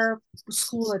her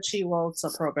school that it's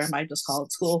a program, I just call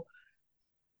it school,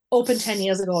 opened 10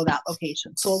 years ago at that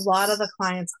location. So a lot of the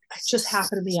clients just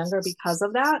happen to be younger because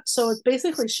of that. So it's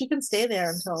basically, she can stay there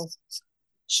until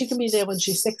she can be there when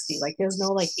she's 60. Like there's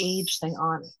no like age thing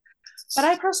on it. But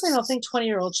I personally don't think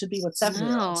 20-year-olds should be with No,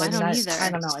 7-year-olds. I I mean, don't I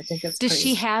either. don't know. I think it's Does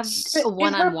she crazy. have But a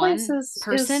in her place one-on-one is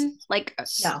person? Like,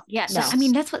 no, yeah, no, I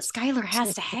mean, that's what Skylar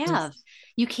has to have.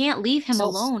 You can't leave him nope.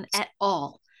 alone at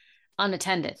all,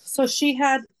 unattended. So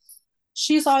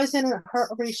she's always been, her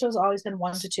ratio's always been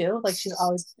 1 to 2. Like she's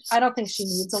always, I don't think she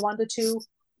needs a 1 to 2,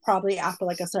 probably after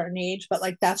like a certain age, but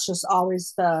like that's just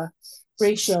always the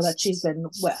ratio that she's been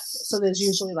with. So there's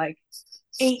usually like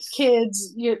 8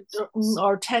 kids,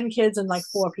 or 10 kids and like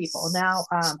 4 people. Now,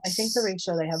 I think the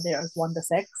ratio they have there is 1 to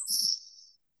 6.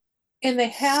 And they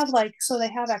have like, so they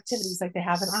have activities, like they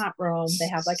have an art room, they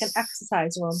have like an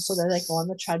exercise room, so they like go on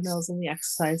the treadmills and the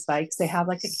exercise bikes. They have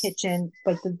like a kitchen,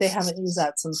 but they haven't used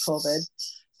that since COVID.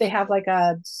 They have like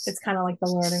it's kind of like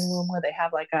the learning room where they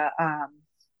have like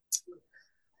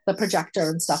the projector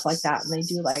and stuff like that, and they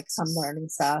do like some learning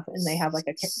stuff, and they have like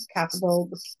a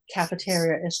capital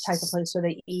cafeteria-ish type of place where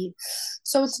they eat.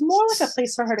 So it's more like a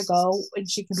place for her to go, and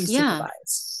she can be Yeah.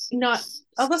 supervised. Not,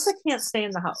 Alyssa can't stay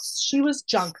in the house. She was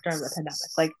junk during the pandemic.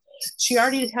 Like she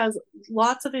already has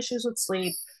lots of issues with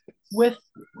sleep, with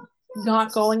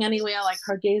not going anywhere. Like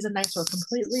her days and nights were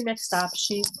completely mixed up.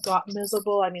 She got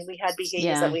miserable. I mean, we had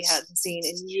behaviors that Yeah. we hadn't seen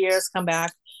in years come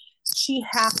back. She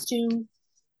has to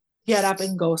get up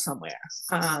and go somewhere.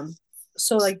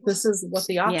 So like this is what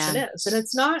the option Yeah. is, and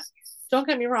it's not. Don't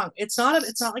get me wrong. It's not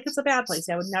like it's a bad place.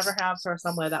 I would never have her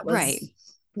somewhere that Right. was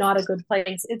not a good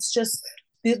place. It's just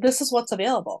this is what's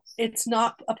available. It's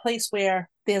not a place where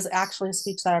there's actually a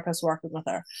speech therapist working with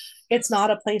her. It's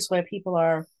not a place where people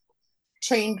are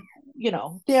trained.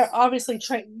 They're obviously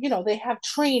trained. They have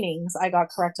trainings. I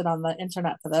got corrected on the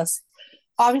internet for this.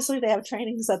 Obviously, they have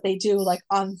trainings that they do like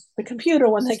on the computer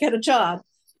when they get a job,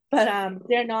 but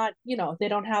they're not. They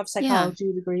don't have Yeah.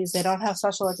 psychology degrees. They don't have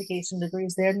special education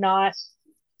degrees. They're not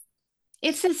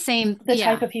It's the same. the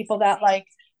type Yeah. of people that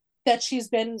she's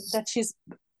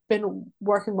been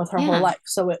working with her whole Yeah. life.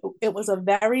 So this was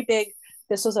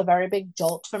a very big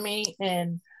jolt for me.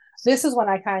 And this is when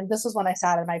I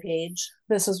started my page.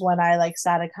 This is when I like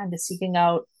started kind of seeking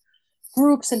out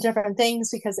groups and different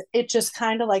things, because it just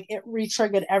kind of like it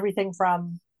re-triggered everything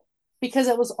from, because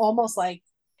it was almost like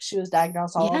she was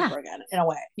diagnosed all Yeah. over again in a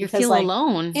way. You Because feel like,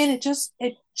 alone. and it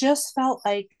just felt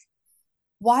like,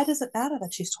 why does it matter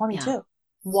that she's 22? Yeah.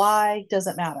 Why does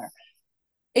it matter?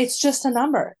 It's just a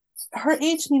number. Her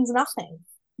age means nothing.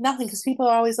 Nothing, because people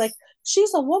are always like,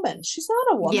 she's a woman. She's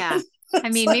not a woman. Yeah. I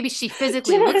It's mean, like, maybe she do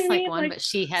physically you know what looks I like mean? one, Like, but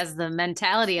she has the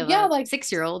mentality of yeah, a like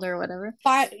 6-year-old or whatever.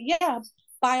 yeah,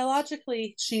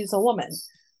 biologically she's a woman.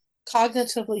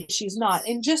 Cognitively she's not.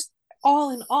 And just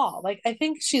all in all, like I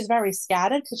think she's very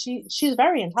scattered because she's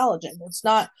very intelligent. It's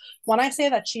not, when I say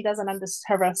that she doesn't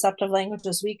understand, her receptive language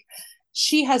is weak,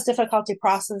 she has difficulty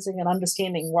processing and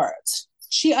understanding words.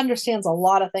 She understands a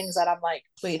lot of things that I'm like,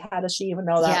 wait, how does she even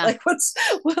know that? Yeah.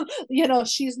 Like,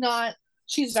 she's not,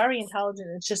 she's very intelligent.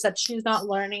 It's just that she's not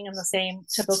learning in the same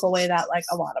typical way that like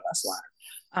a lot of us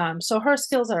learn. So her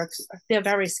skills are, they're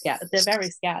very scattered. They're very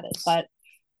scattered, but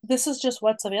this is just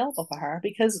what's available for her,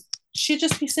 because she'd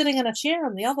just be sitting in a chair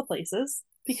in the other places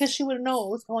because she wouldn't know what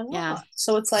was going Yeah. on.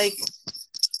 So it's like,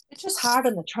 it's just hard,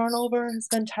 and the turnover has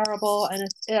been terrible. And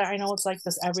I know it's like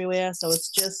this everywhere. So it's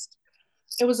just,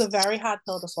 it was a very hard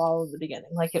pill to swallow in the beginning.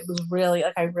 Like it was really,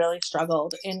 like I really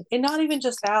struggled. And not even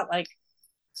just that, like,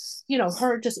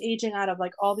 her just aging out of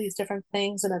like all these different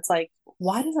things. And it's like,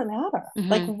 why does it matter?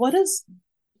 Like, Mm-hmm.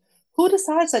 who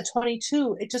decides at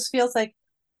 22? It just feels like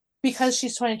because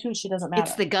she's 22, she doesn't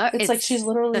It's matter. the gut. It's like she's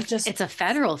literally just, It's a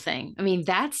federal thing. I mean,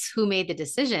 that's who made the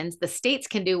decisions. The states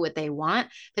can do what they want,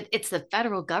 but it's the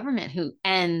federal government who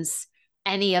ends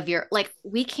any of your, like,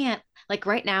 we can't, like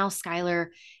right now, Skylar,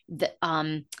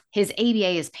 his ABA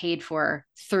is paid for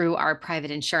through our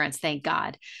private insurance, thank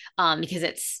God, because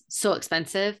it's so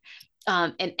expensive.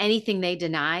 And anything they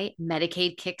deny,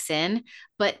 Medicaid kicks in.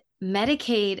 But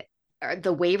Medicaid, or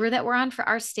the waiver that we're on for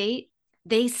our state,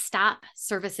 they stop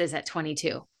services at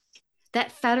 22.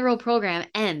 That federal program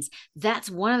ends.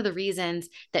 That's one of the reasons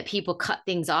that people cut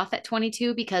things off at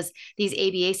 22, because these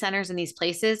ABA centers and these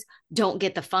places don't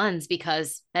get the funds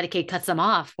because Medicaid cuts them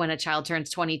off when a child turns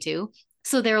 22.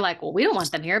 So they're like, well, we don't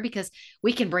want them here because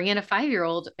we can bring in a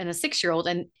 5-year-old and a 6-year-old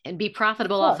and be of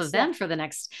profitable off course, of yeah. them for the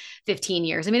next 15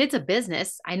 years. I mean, it's a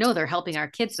business. I know they're helping our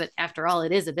kids, but after all,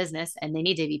 it is a business and they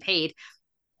need to be paid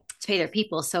to pay their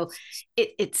people. So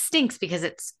it stinks because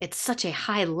it's such a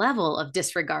high level of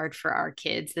disregard for our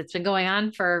kids that's been going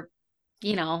on for,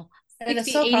 you know, And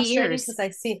it's 60, so 80 frustrating years. because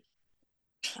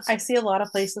I see a lot of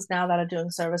places now that are doing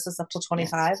services up to Yeah.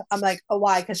 25. I'm like, oh,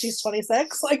 why? Because she's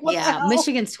 26? Like, what the Yeah. hell?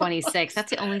 Michigan's 26.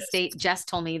 That's the only state. Jess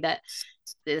told me that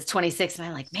is 26. And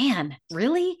I'm like, man,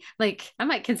 really? Like, I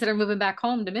might consider moving back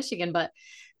home to Michigan, but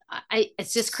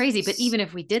it's just crazy. But even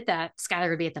if we did that, Skylar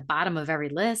would be at the bottom of every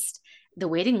list. The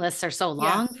waiting lists are so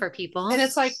Yeah. long for people.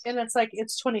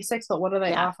 It's 26, but what are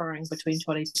they Yeah. offering between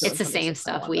 22 It's and the same 26?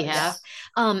 stuff we have.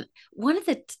 One of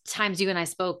the times you and I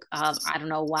spoke, I don't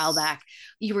know, a while back,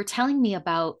 you were telling me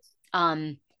about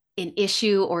an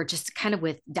issue or just kind of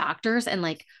with doctors and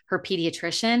like her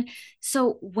pediatrician.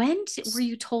 So when were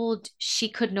you told she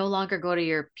could no longer go to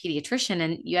your pediatrician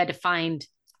and you had to find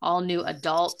all new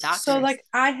adult doctors? So like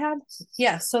I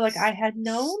had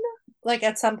known like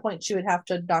at some point she would have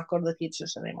to not go to the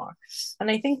pediatrician anymore. And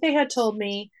I think they had told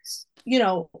me, you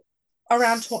know,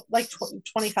 around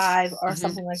 25 or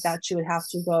something like that, she would have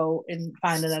to go and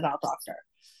find an adult doctor.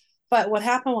 But what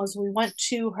happened was we went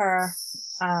to her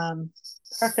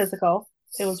physical.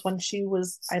 It was when she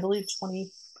was, I believe, 20.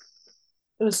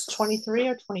 It was 23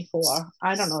 or 24.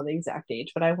 I don't know the exact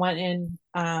age, but I went in,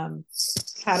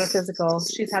 had a physical.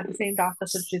 She's had the same doctor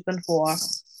since she's been 4.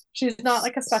 She's not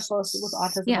like a specialist with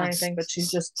autism or anything, but she's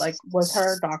just like was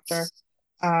her doctor.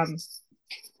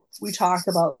 We talked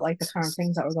about like the current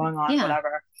things that were going on,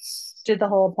 whatever. Did the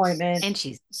whole appointment, and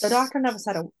the doctor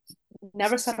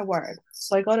never said a word.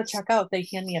 So I go to check out. They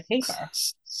hand me a paper,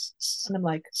 and I'm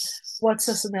like, "What's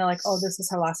this?" And they're like, "Oh, this is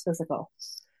her last physical.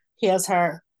 Here's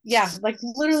her." Yeah, like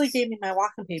literally gave me my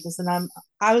walking papers, and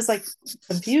I was like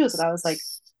confused, and I was like,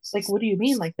 what do you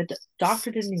mean? Like the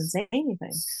doctor didn't even say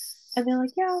anything. And they're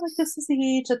like, yeah, like this is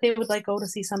the age that they would like go to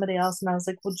see somebody else. And I was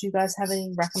like, would you guys have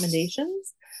any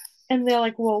recommendations? And they're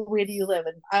like, well, where do you live?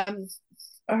 And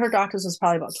her doctor's was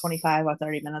probably about 25 or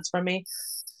 30 minutes from me.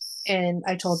 And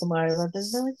I told them where I lived, and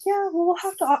they're like, yeah, well, we'll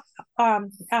have to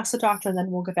ask the doctor, and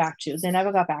then we'll get back to you. They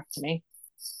never got back to me.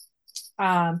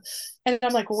 And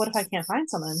I'm like, well, what if I can't find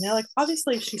someone? And they're like,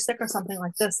 obviously, if she's sick or something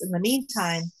like this, in the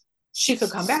meantime, she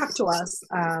could come back to us,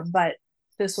 but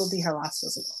this will be her last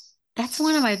physical. That's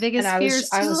one of my biggest fears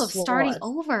too, of starting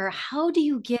floored. over. How do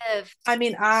you give I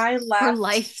mean, I left her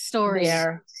life story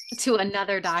there to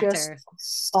another doctor?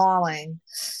 Just falling.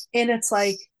 And it's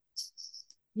like,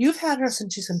 you've had her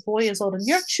since she's been 4 years old, and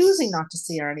you're choosing not to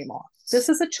see her anymore. This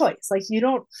is a choice. Like, you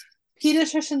don't,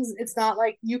 pediatricians, it's not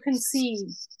like you can see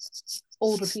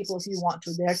older people if you want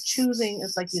to. They're choosing,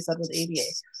 it's like you said with ABA,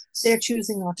 they're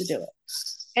choosing not to do it.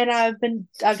 And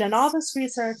I've done all this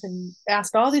research and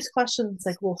asked all these questions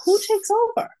like, well, who takes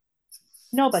over?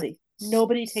 Nobody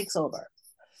takes over.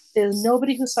 There's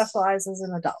nobody who specializes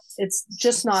in adults. It's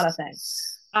just not a thing.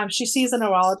 She sees a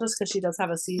neurologist because she does have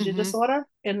a seizure disorder,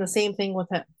 and the same thing with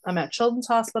him. I'm at Children's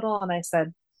Hospital, and I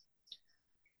said,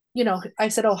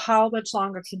 oh, how much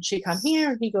longer can she come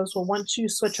here? And he goes, well, once you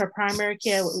switch her primary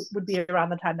care, it would be around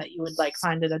the time that you would like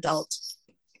find an adult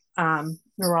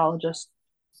neurologist.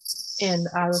 And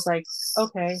I was like,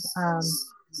 okay,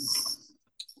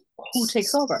 who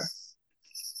takes over?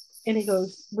 And he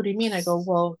goes, what do you mean? I go,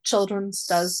 well, children's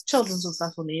with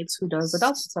special needs. Who does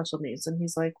adults with special needs? And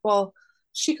he's like, well,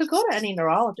 she could go to any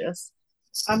neurologist.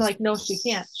 I'm like, no, she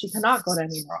can't. She cannot go to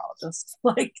any neurologist.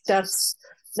 Like,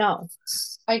 no.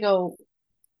 I go,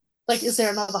 like, is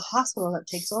there another hospital that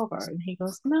takes over? And he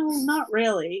goes, no, not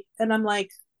really. And I'm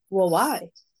like, well, why?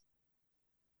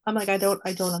 I'm like, I don't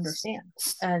understand.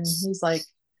 And he's like,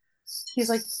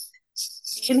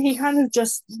 and he kind of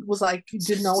just was like,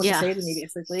 didn't know what to say to me,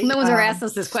 basically. No one's ever asked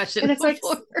us this question. And it's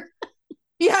before. Like,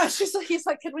 yeah, he's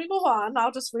like, can we move on?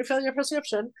 I'll just refill your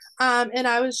prescription. And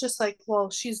I was just like, well,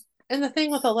 and the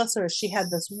thing with Alyssa is she had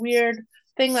this weird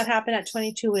thing that happened at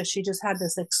 22 where she just had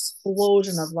this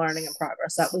explosion of learning and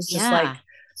progress. That was just like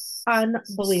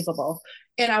unbelievable.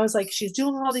 And I was like, she's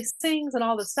doing all these things and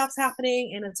all this stuff's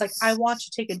happening. And it's like, I want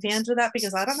to take advantage of that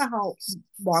because I don't know how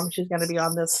long she's going to be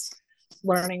on this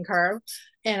learning curve.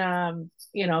 And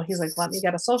he's like, let me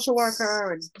get a social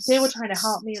worker, and they were trying to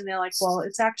help me, and they're like, well,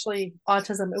 it's actually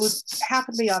autism.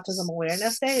 Happened to be Autism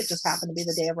Awareness Day. It just happened to be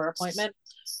the day of her appointment.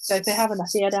 So if they have an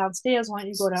affair downstairs, why don't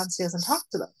you go downstairs and talk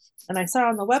to them? And I saw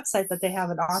on the website that they have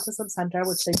an autism center,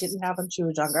 which they didn't have when she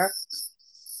was younger,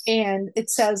 and it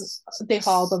says they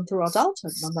follow them through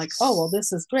adulthood. And I'm like, oh, well,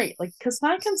 this is great. Like, because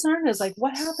my concern is like,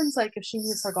 what happens like if she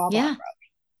needs her gallbladder?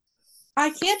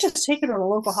 I can't just take her to a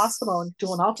local hospital and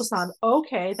do an ultrasound.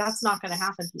 Okay, that's not going to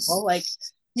happen, people. Like,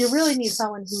 you really need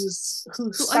someone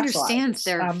who understands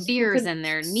their fears and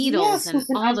their needles and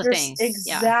all the things.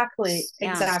 Exactly.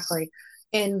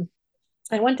 And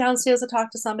I went downstairs to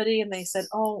talk to somebody, and they said,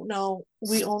 "Oh no,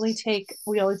 we only take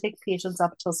patients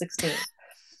up until 16."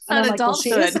 And I'm like, well, she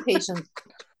is a patient.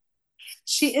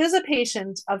 She is a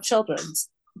patient of children's,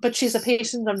 but she's a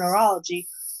patient of neurology,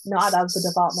 not of the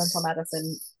developmental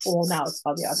medicine. Well, now it's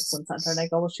called the Autism Center. And I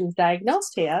go, well, she was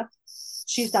diagnosed here.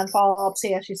 She's done follow-ups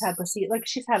here. She's had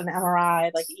she's had an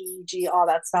MRI, like EEG, all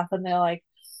that stuff. And they're like,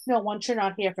 no, once you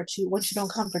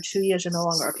don't come for 2 years, you're no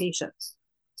longer a patient.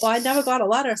 Well, I never got a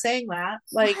letter saying that.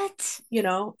 Like, what?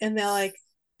 And they're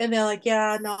like,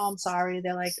 yeah, no, I'm sorry.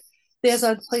 They're like, there's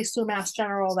a place through Mass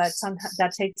General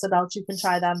that takes adults. You can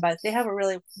try them, but they have a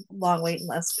really long waiting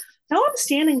list. Now I'm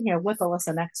standing here with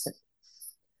Alyssa next to me.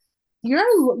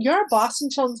 You're a Boston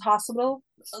Children's Hospital,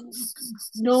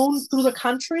 known through the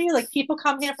country. Like, people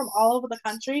come here from all over the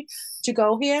country to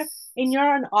go here, and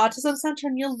you're an autism center,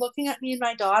 and you're looking at me and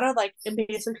my daughter like, and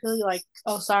basically like,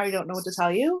 oh, sorry, don't know what to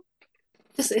tell you.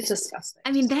 It's disgusting.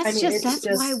 I mean, that's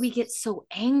why we get so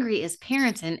angry as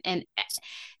parents and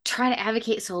try to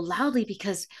advocate so loudly,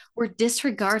 because we're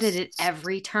disregarded at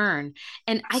every turn.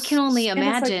 And I can only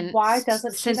imagine, like, why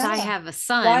doesn't she since know? I have a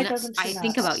son, I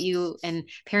think about you and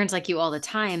parents like you all the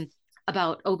time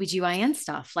about OBGYN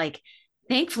stuff. Like,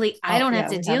 thankfully, I don't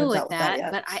have to deal with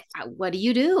that, but what do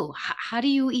you do? How do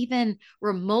you even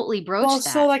remotely broach that?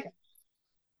 So like,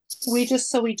 we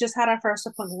just had our first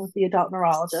appointment with the adult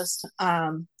neurologist.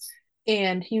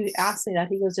 And he asked me that.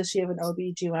 He goes, does she have an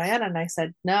OBGYN? And I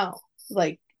said, no.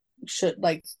 Like,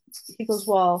 he goes,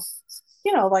 well,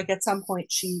 like at some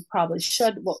point she probably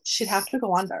should. Well, she'd have to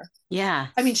go under. Yeah.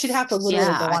 I mean, she'd have to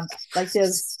literally go under. Like,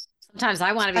 sometimes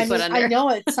I want to be put under. I know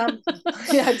it's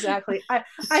yeah, exactly.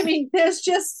 I mean, there's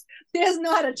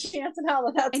not a chance in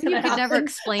hell that's going to happen. You could never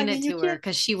explain it to her,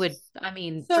 because she would,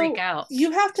 freak out.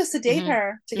 You have to sedate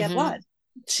her to get blood.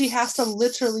 She has to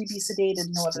literally be sedated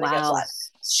in order to get blood.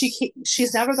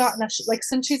 She's never gotten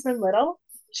since she's been little,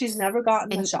 she's never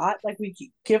gotten a shot. Like, we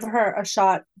give her a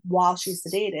shot while she's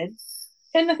sedated.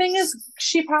 And the thing is,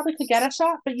 she probably could get a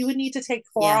shot, but you would need to take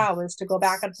 4 hours to go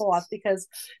back and forth, because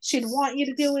she'd want you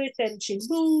to do it, and she'd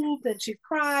move, and she'd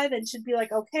cry, then she'd be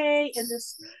like, okay. And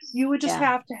you would just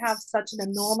have to have such an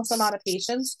enormous amount of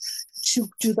patience to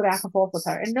do the back and forth with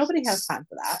her. And nobody has time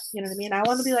for that. You know what I mean? I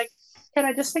want to be like, can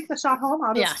I just take the shot home?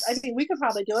 We could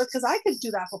probably do it, because I could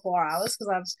do that for 4 hours,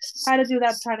 because I've had to do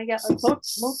that trying to get like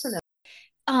Motrin.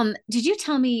 Did you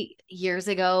tell me years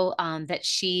ago that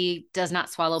she does not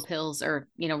swallow pills or,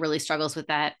 really struggles with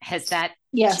that? Has that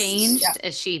Yes. Yeah. changed?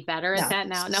 Is she better at No. that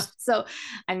now? No. So,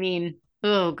 I mean,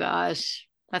 oh gosh,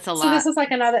 that's a So lot.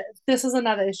 this is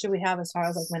another issue we have as far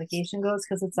as like medication goes,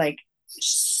 because it's like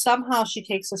somehow she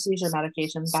takes the seizure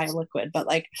medication by liquid, but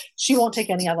like she won't take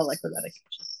any other liquid medication.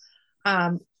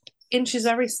 Um, and she's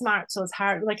very smart, so it's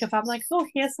hard. Like if I'm like, oh,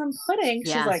 here's some pudding,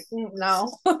 she's Yeah. like,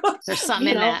 no, There's something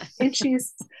in that. And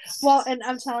she's well, and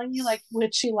I'm telling you, like,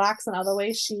 which she lacks in other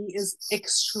ways, she is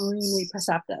extremely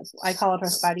perceptive. I call it her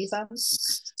spidey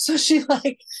sense. So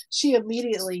she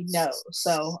immediately knows.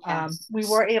 So Yeah. we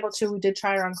did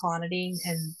try her on clonidine,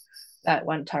 and that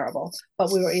went terrible.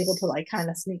 But we were able to like kind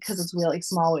of sneak, because it's really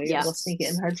small. We were able to sneak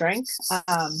it in her drink,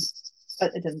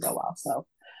 but it didn't go well. So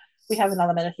we have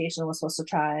another medication we're supposed to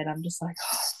try, and I'm just like,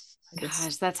 oh,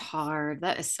 gosh, that's hard.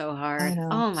 That is so hard.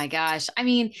 Oh my gosh. I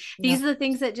mean, these are the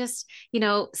things that just,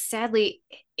 sadly,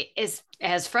 is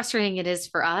as frustrating it is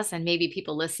for us and maybe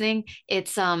people listening.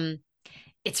 It's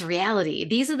reality.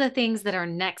 These are the things that are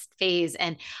next phase.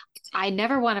 And I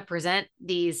never want to present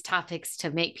these topics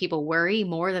to make people worry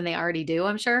more than they already do,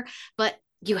 I'm sure. But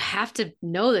you have to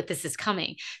know that this is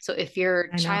coming. So if your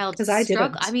child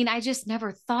struggles, I mean, I just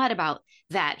never thought about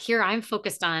that. Here I'm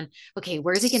focused on, okay,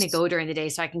 where's he going to go during the day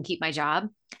so I can keep my job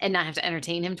and not have to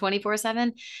entertain him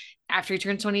 24/7 after he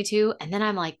turns 22. And then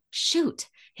I'm like, shoot,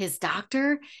 his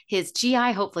doctor, his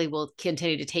GI hopefully will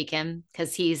continue to take him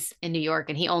because he's in New York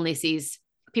and he only sees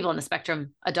people on the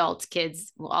spectrum, adults,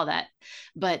 kids, all that.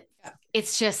 But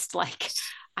it's just like,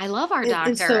 I love our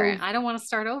doctor. So I don't want to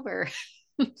start over.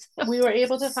 We were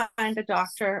able to find a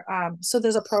doctor. So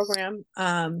there's a program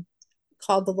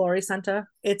called the Laurie Center.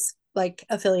 It's like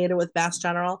affiliated with Mass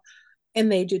General,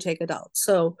 and they do take adults.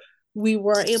 So we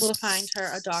were able to find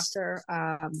her a doctor.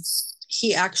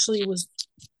 He actually was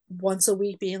once a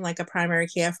week being like a primary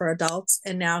care for adults,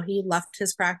 and now he left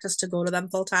his practice to go to them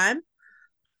full time.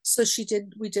 So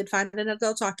we did find an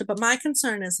adult doctor. But my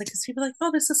concern is like, because people are like,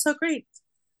 oh, this is so great.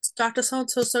 Dr.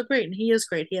 So-and-so is so great. And he is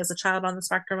great. He has a child on the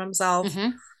spectrum himself. Mm-hmm.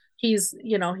 He's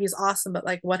awesome. But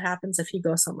like, what happens if he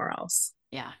goes somewhere else?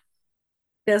 Yeah.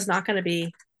 There's not going to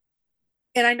be,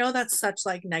 and I know that's such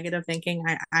like negative thinking.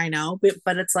 I know,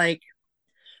 but it's like,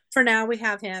 for now we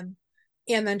have him,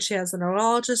 and then she has a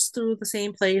neurologist through the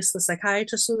same place, the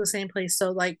psychiatrist through the same place.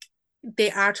 So like, they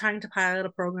are trying to pilot a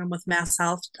program with Mass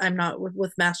Health. I'm not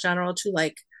with Mass General to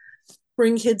like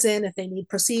bring kids in if they need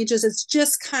procedures. It's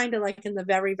just kind of like in the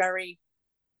very, very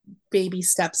baby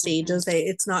step stages. Mm-hmm.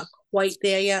 It's not quite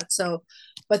there yet. So,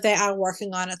 but they are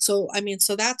working on it. So, I mean,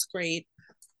 so that's great.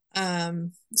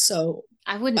 So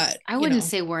I wouldn't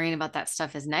say worrying about that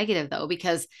stuff is negative though,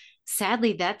 because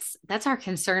sadly that's our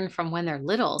concern from when they're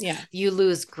little. Yeah. You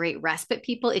lose great respite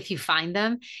people. If you find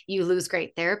them, you lose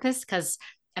great therapists. Because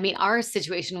I mean, our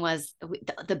situation was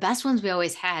the best ones we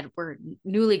always had were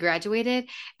newly graduated.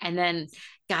 And then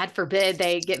God forbid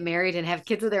they get married and have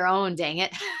kids of their own. Dang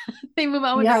it. They move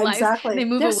on with their lives. Exactly. They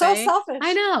move They're away. So selfish.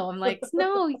 I know. I'm like,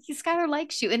 no, Skylar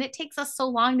likes you. And it takes us so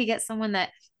long to get someone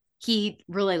that he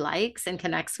really likes and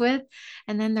connects with.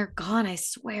 And then they're gone, I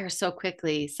swear, so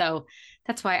quickly. So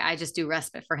that's why I just do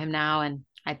respite for him now. And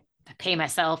I pay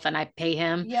myself and I pay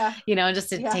him, just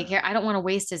to take care. I don't want to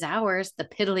waste his hours, the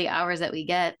piddly hours that we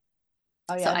get.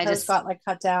 Oh yeah. So I just got like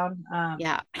cut down.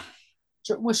 Yeah.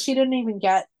 Well, she didn't even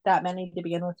get that many to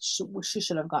begin with. She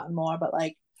should have gotten more, but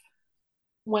like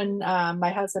when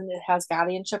my husband has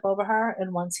guardianship over her,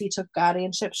 and once he took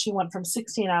guardianship, she went from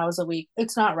 16 hours a week.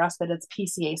 It's not respite, it's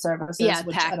PCA services,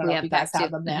 which I don't know if you guys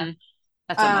have them there. Mm-hmm.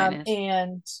 That's what mine is.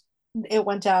 And it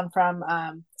went down from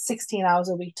 16 hours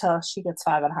a week till she gets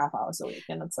 5.5 hours a week.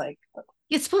 And it's like,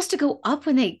 it's supposed to go up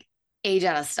when they age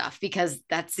out of stuff, because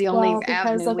that's the only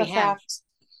avenue we have.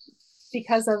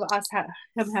 Because of us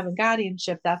him having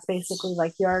guardianship, that's basically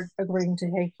like you're agreeing to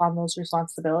take on those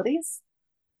responsibilities,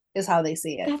 is how they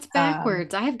see it. That's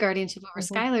backwards. I have guardianship over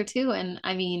Skylar too. And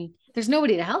I mean, there's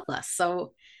nobody to help us.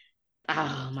 So,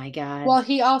 oh my God. Well,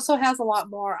 he also has a lot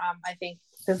more, I think,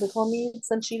 physical needs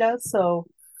than she does. So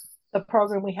the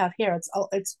program we have here,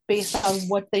 it's based on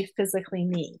what they physically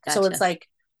need. Gotcha. So it's like,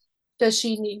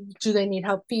 do they need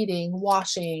help feeding,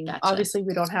 washing? Gotcha. Obviously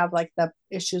we don't have like the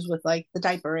issues with like the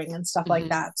diapering and stuff like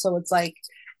that. So it's like,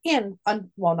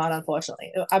 well, not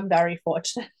unfortunately, I'm very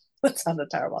fortunate. That sounded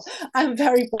terrible. I'm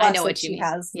very blessed that she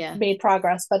has made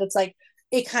progress, but it's like,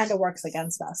 it kind of works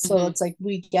against us. So it's like,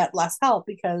 we get less help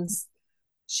because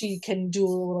she can do a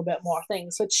little bit more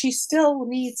things, but she still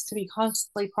needs to be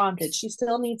constantly prompted. She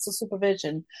still needs the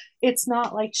supervision. It's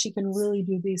not like she can really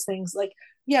do these things. Like,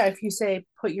 yeah, if you say,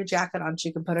 put your jacket on,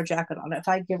 she can put her jacket on. If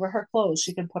I give her clothes,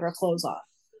 she can put her clothes on.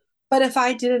 But if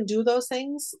I didn't do those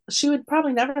things, she would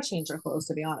probably never change her clothes,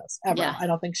 to be honest, ever. Yeah. I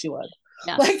don't think she would.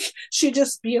 Yeah. Like, she'd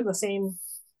just be in the same,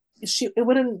 it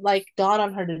wouldn't like dawn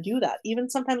on her to do that. Even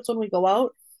sometimes when we go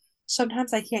out,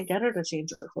 sometimes I can't get her to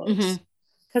change her clothes. Mm-hmm.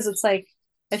 Because it's like,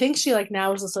 I think she like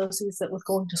now is associates it with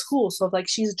going to school. So if like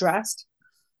she's dressed,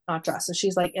 not dressed, so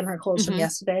she's like in her clothes from Mm-hmm.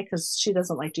 yesterday because she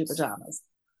doesn't like do pajamas.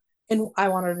 And I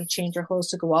want her to change her clothes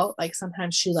to go out. Like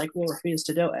sometimes she like will refuse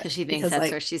to do it Because she thinks because that's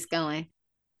like where she's going.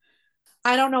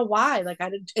 I don't know why. Like I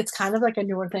did, it's kind of like a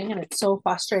newer thing, and it's so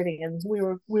frustrating. And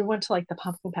we went to like the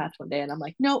pumpkin patch one day, and I'm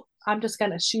like, nope, I'm just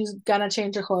gonna. She's gonna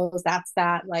change her clothes. That's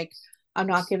that. Like I'm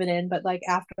not giving in. But like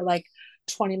after like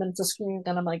 20 minutes of screaming,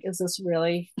 then I'm like, is this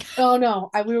really? Oh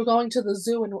no! We were going to the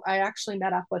zoo, and I actually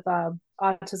met up with a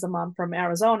autism mom from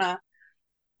Arizona,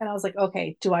 and I was like,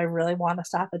 okay, do I really want to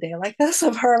stop a day like this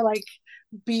of her like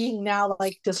being now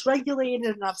like dysregulated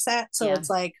and upset? So Yeah. it's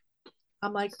like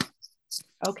I'm like,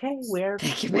 okay, we're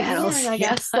Pick your wingering, battles. I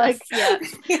Yes. guess. Like, Yeah.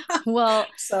 yeah. Well,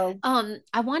 So,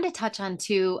 I wanted to touch on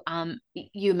too.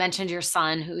 You mentioned your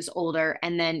son who's older,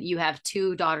 and then you have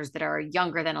two daughters that are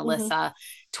younger than mhm. Alyssa,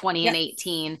 20 and Yeah,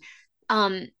 18.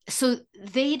 So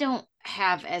they don't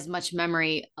have as much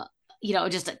memory,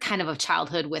 just a kind of a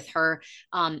childhood with her,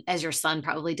 as your son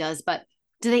probably does. But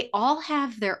do they all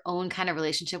have their own kind of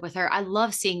relationship with her? I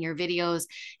love seeing your videos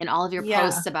and all of your yeah,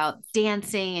 posts about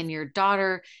dancing and your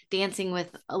daughter dancing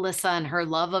with Alyssa and her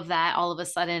love of that all of a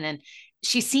sudden. And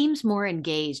she seems more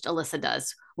engaged, Alyssa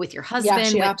does, with your yeah. husband,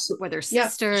 She with absolutely, her yeah,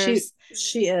 sisters.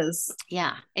 she is.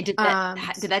 Yeah. And Um,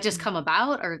 did that just come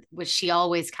about, or was she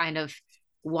always kind of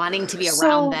wanting to be around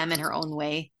so them in her own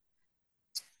way?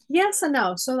 yes and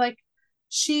no. So like,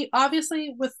 she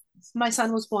obviously with my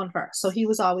son was born first, so he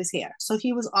was always here. So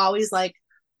he was always like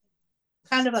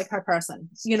kind of like her person,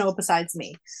 besides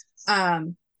me.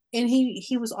 And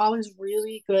he was always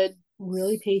really good,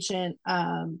 really patient.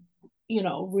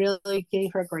 Really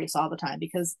gave her grace all the time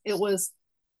because it was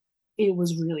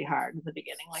really hard in the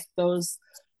beginning. Like those,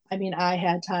 I mean, I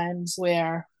had times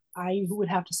where I would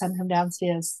have to send him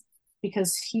downstairs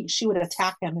because she would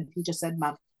attack him if he just said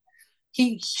mom.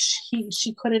 She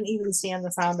couldn't even stand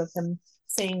the sound of him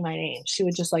saying my name. She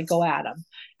would just like go at him,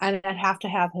 and I'd have to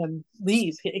have him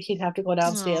leave. He'd have to go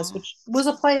downstairs, Oh, which was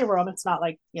a playroom. It's not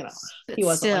like he but wasn't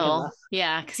like in still, the.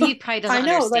 yeah, because he probably doesn't I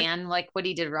know, like, understand like what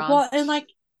he did wrong. well, and like,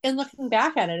 and looking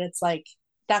back at it, it's like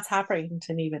that's heartbreaking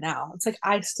to me even now. It's like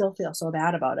I still feel so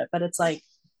bad about it, but it's like,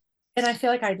 and I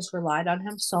feel like I just relied on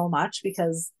him so much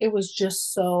because it was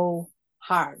just so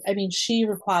hard. I mean, she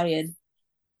required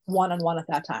one-on-one at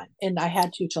that time, and I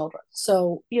had two children.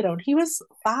 So, he was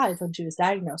 5 when she was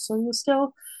diagnosed. So he was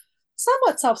still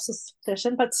somewhat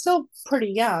self-sufficient, but still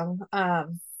pretty young.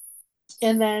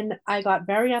 And then I got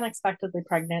very unexpectedly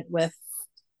pregnant with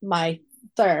my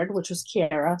third, which was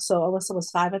Kiara. So Alyssa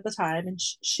was 5 at the time, and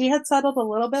she had settled a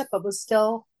little bit, but was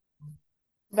still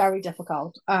very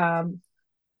difficult.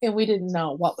 And we didn't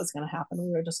know what was going to happen. We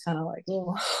were just kind of like,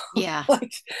 oh, Yeah.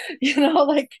 like,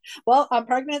 like, well, I'm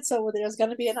pregnant, so there's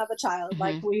going to be another child.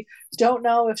 Like, Hmm. we don't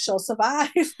know if she'll survive,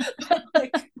 but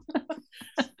like,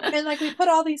 and like we put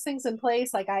all these things in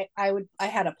place. Like I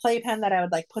had a playpen that I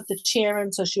would like put the chair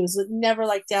in, so she was never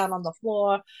like down on the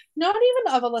floor. Not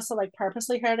even of Alyssa like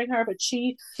purposely hurting her, but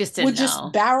she Just would didn't just know.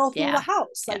 barrel through the Yeah.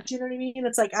 house. Yeah. Like, do you know what I mean?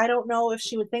 It's like I don't know if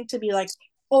she would think to be like,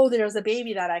 oh, there's a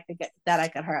baby that I could get that I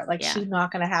could hurt. Like Yeah. she's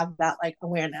not gonna have that like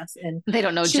awareness. And They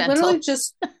don't know she literally gentle.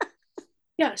 just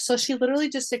yeah, so she literally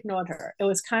just ignored her. It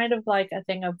was kind of like a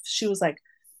thing of she was like,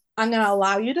 I'm gonna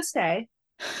allow you to stay.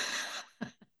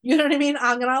 You know what I mean?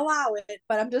 I'm gonna allow it,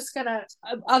 but I'm just gonna.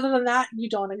 Other than that, you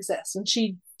don't exist. And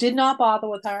she did not bother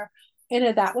with her,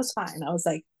 and that was fine. I was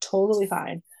like totally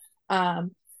fine.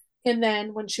 Um, and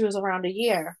then when she was around a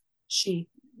year, she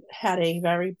had a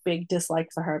very big dislike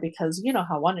for her because you know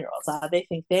how 1-year-olds are. They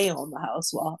think they own the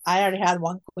house. Well, I already had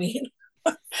one queen,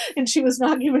 and she was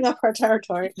not giving up her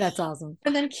territory. That's awesome.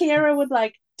 And then Kiara would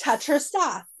like touch her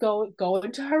stuff, go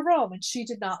into her room, and she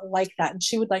did not like that. And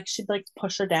she'd like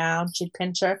push her down, she'd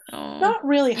pinch her, Oh, not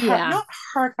really hurt, yeah. not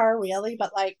hurt her really,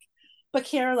 but like, but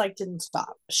Kiara like didn't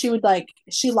stop. She would like,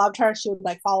 she loved her. She would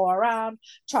like follow her around,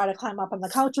 try to climb up on the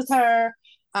couch with her.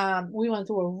 We went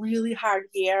through a really hard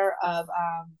year of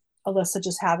Alyssa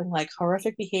just having like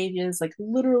horrific behaviors, like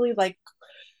literally like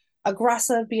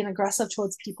being aggressive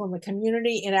towards people in the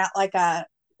community and at like a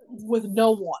with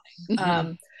no warning.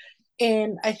 Hmm.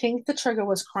 And I think the trigger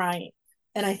was crying.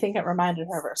 And I think it reminded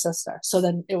her of her sister. So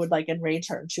then it would like enrage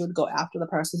her and she would go after the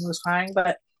person who was crying.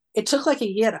 But it took like a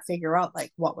year to figure out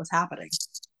like what was happening.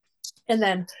 And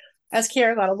then as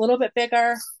Kiara got a little bit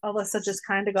bigger, Alyssa just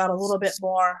kind of got a little bit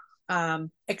more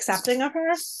accepting of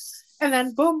her. And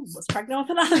then boom, was pregnant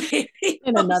with another baby.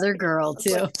 And another girl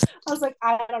too. I was like,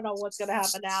 I don't know what's going to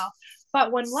happen now.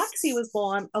 But when Lexi was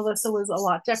born, Alyssa was a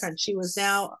lot different. She was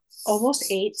now almost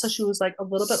 8. So she was like a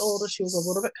little bit older. She was a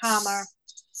little bit calmer.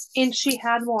 And she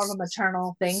had more of a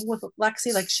maternal thing with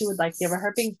Lexi. Like she would like give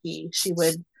her binky. She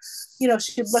would,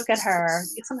 she'd look at her.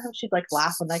 Sometimes she'd like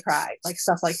laugh when they cried, like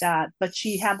stuff like that. But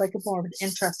she had like more of an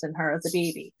interest in her as a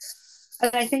baby.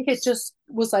 And I think it just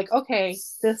was like, okay,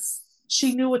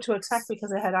 she knew what to expect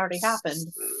because it had already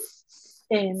happened.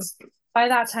 And by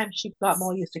that time, she got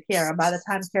more used to Kira. By the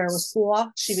time Kira was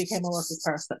 4, she became Alyssa's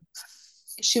person.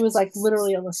 She was like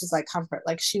literally Alyssa's like comfort.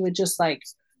 Like she would just like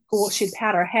go, she'd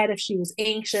pat her head if she was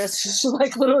anxious. She's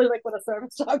like literally like what a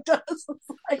service dog does.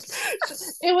 Like,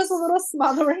 it was a little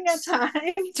smothering at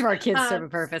times. To our kids serve a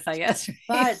purpose, I guess.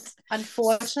 Right? But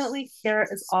unfortunately, Kira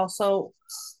is also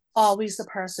always the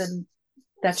person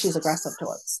that she's aggressive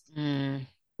towards. I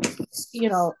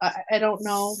don't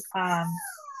know. I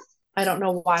don't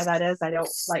know why that is. I don't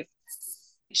like.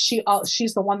 She's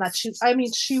the one that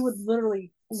she would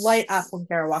literally light up when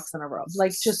Kara walks in a room,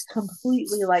 like just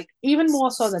completely, like even more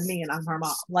so than me, and I'm her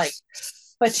mom. Like,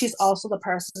 but she's also the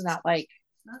person that like,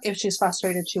 if she's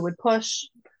frustrated, she would push.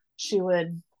 She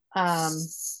would,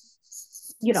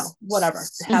 whatever,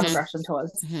 have aggression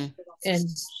towards. And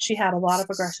she had a lot of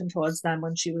aggression towards them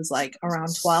when she was like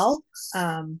around 12.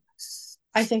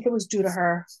 I think it was due to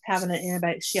her having an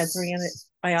antibiotic. She had 3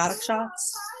 antibiotic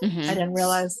shots. I didn't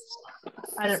realize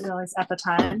at the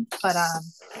time, but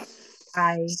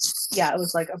it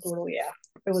was like a brutal year.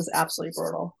 It was absolutely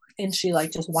brutal. And she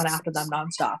like just went after them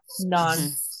nonstop.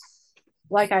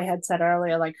 Like I had said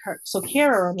earlier, like her. So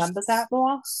Kira remembers that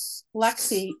more.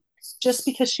 Lexi, just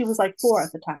because she was like 4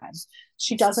 at the time,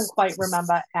 she doesn't quite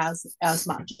remember as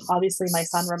much. Obviously, my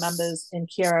son remembers, and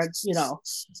Kira,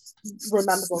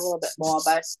 remembers a little bit more.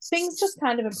 But things just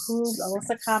kind of improved.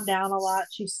 Alyssa calmed down a lot.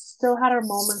 She still had her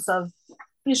moments of.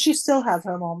 She still has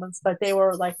her moments, but they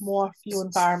were like more few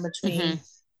and far in between.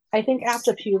 I think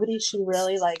after puberty, she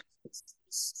really like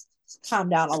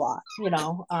calmed down a lot.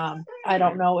 I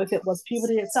don't know if it was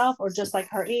puberty itself or just like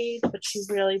her age, but she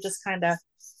really just kind of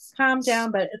calmed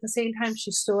down. But at the same time,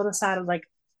 she still decided like,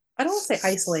 I don't want to say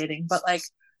isolating, but like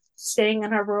staying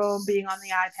in her room, being on the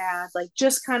iPad, like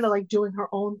just kind of like doing her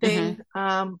own thing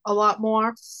a lot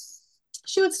more.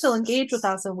 She would still engage with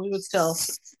us, and we would still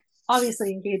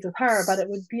obviously engage with her, but it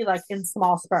would be like in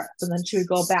small spurts, and then she would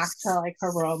go back to like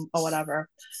her room or whatever.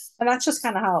 And that's just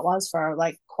kind of how it was for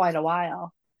like quite a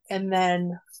while. And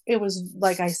then it was,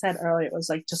 like I said earlier, it was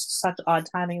like just such odd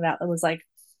timing that it was like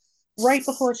right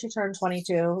before she turned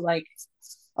 22. Like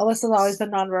Alyssa's always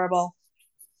been nonverbal.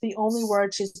 The only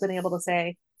word she's been able to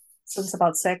say since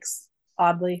about 6,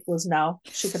 oddly, was no.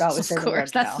 She could always say the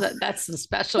word no. That's the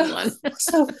special one.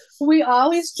 So we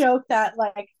always joke that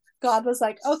like God was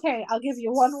like, okay, I'll give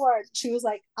you one word. She was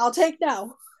like, I'll take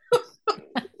no.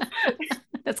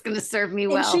 That's going to serve me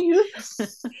well.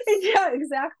 Yeah,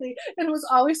 exactly. And it was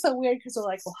always so weird because we're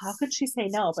like, well, how could she say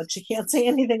no? But she can't say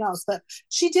anything else. But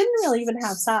she didn't really even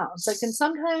have sounds. Like, and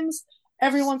sometimes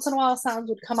every once in a while sounds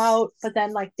would come out, but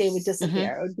then like they would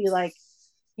disappear. It would be like,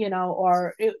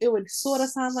 or it would sort of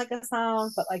sound like a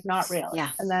sound, but like not really. Yeah.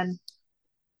 And then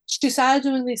she started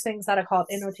doing these things that are called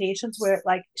annotations, where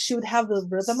like she would have the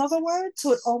rhythm of a word,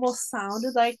 so it almost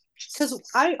sounded like, because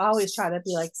I always try to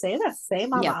be like, say this, say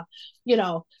mama,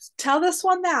 tell this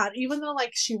one that, even though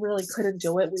like she really couldn't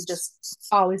do it, we just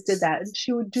always did that. And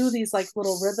she would do these like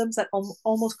little rhythms that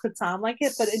almost could sound like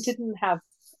it, but it didn't have.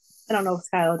 I don't know if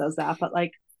Skylar does that, but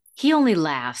like he only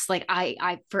laughs. Like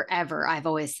I forever, I've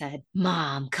always said,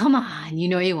 Mom, come on. You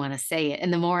want to say it.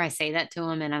 And the more I say that to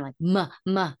him, and I'm like, Ma,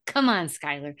 come on,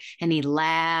 Skylar. And he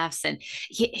laughs. And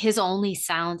his only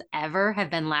sounds ever have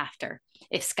been laughter.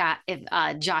 If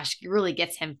Josh really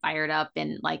gets him fired up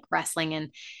in like wrestling,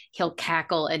 and he'll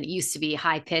cackle, and it used to be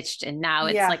high pitched, and now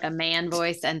it's like a man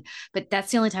voice. But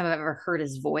that's the only time I've ever heard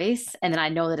his voice. And then I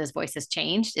know that his voice has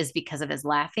changed is because of his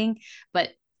laughing. But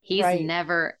he's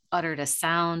never uttered a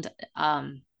sound,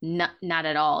 not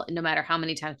at all. No matter how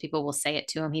many times people will say it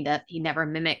to him, he never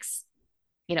mimics,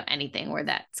 anything where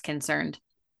that's concerned.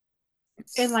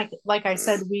 And like I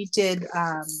said, we did.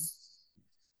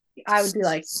 I would be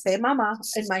like, say mama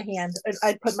in my hand.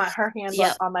 I'd put her hand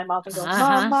like on my mouth and go,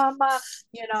 mama,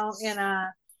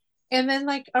 and then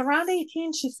like around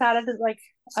 18, she started like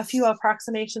a few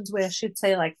approximations where she'd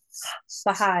say like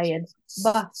bye and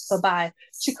bye.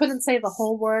 She couldn't say the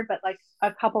whole word, but like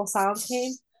a couple sounds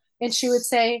came, and she would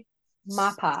say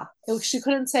mapa. She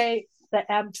couldn't say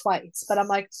the M twice, but I'm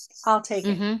like, I'll take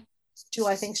it. Do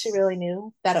I think she really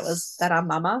knew that it was that I'm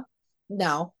mama?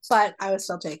 no, but I would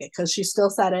still take it because she still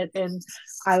said it and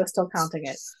I was still counting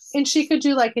it. And she could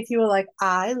do like, if you were like,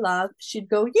 I love, she'd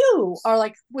go, you, or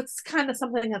like, what's kind of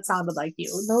something that sounded like you.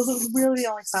 And those are really the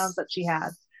only sounds that she had.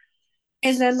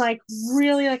 And then, like,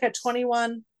 really, like at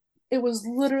 21, it was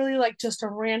literally like just a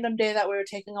random day that we were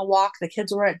taking a walk. The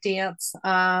kids were at dance.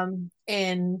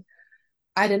 And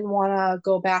I didn't want to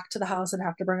go back to the house and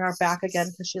have to bring her back again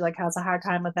because she like has a hard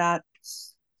time with that.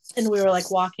 And we were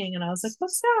like walking and I was like,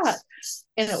 what's that?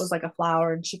 And it was like a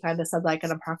flower. And she kind of said like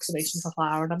an approximation for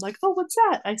flower. And I'm like, oh, what's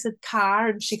that? I said car.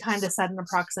 And she kind of said an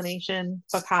approximation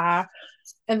for car.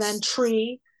 And then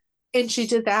tree. And she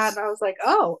did that. And I was like,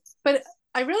 oh, but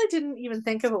I really didn't even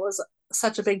think of it was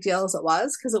such a big deal as it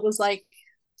was because it was like,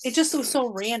 it just was so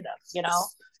random, you know?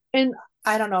 And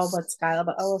I don't know about Skylar,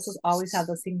 but Alyssa's always had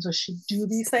those things where she'd do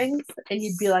these things and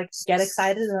you'd be like, get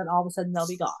excited. And then all of a sudden they'll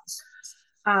be gone.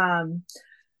 Um,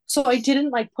 so I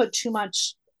didn't like put too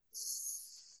much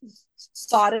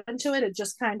thought into it. It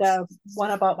just kind of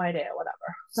went about my day or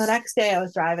whatever. The next day I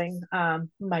was driving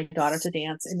my daughter to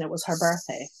dance and it was her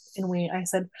birthday. And I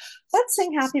said, let's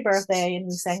sing happy birthday. And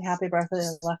we sang happy birthday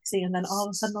to Lexi. And then all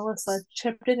of a sudden Alyssa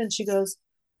chipped in and she goes,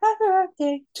 happy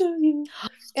birthday to you.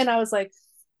 And I was like,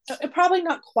 probably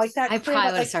not quite that I clear, probably but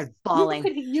would like have started bawling.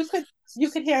 you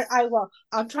could hear it.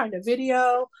 I'm trying to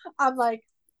video. I'm like,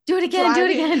 do it again,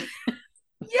 driving. do it again.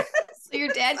 Yes. So your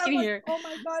dad can like, hear. Oh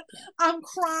my God. I'm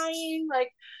crying.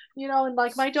 Like, you know, and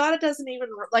like my daughter doesn't even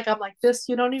like, I'm like, this,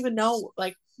 you don't even know.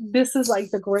 Like, this is like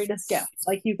the greatest gift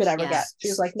like you could ever get.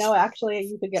 She's like, no, actually,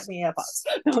 you could get me AirPods.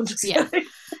 No, I'm just kidding.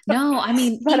 No, I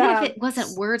mean, but even if it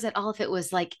wasn't words at all, if it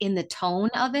was like in the tone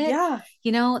of it, yeah,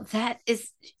 you know, that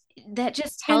just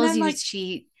and tells then you like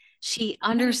she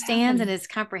understands and is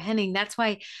comprehending. That's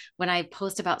why when I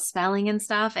post about spelling and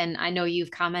stuff, and I know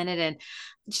you've commented, and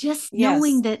just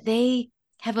knowing yes, that they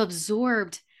have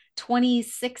absorbed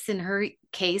 26, in her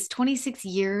case, 26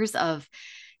 years of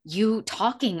you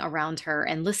talking around her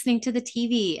and listening to the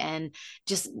TV and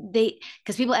just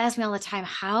because people ask me all the time,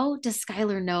 how does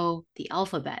Skylar know the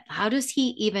alphabet? How does he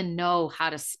even know how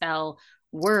to spell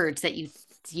words that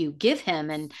you give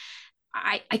him? And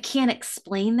I can't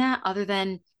explain that other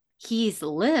than he's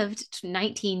lived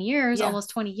 19 years, yeah. almost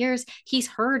 20 years. He's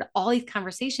heard all these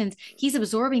conversations. He's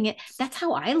absorbing it. That's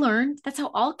how I learned. That's how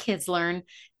all kids learn,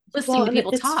 listening Well, to and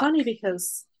people it's talk. funny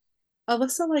because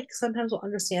Alyssa like sometimes will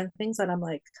understand things that I'm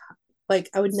like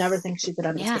I would never think she could Yeah.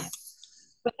 understand.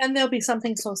 But then there'll be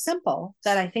something so simple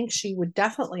that I think she would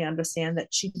definitely understand that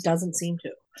she doesn't seem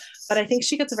to. But I think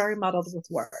she gets very muddled with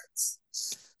words.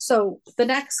 So the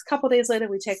next couple days later,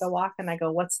 we take a walk and I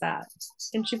go, what's that?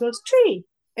 And she goes, tree.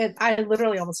 And I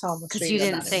literally almost fell on the Because street. you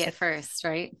I'm didn't not even say it kidding. first,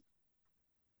 right?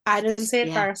 I didn't say it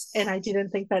Yeah. first, and I didn't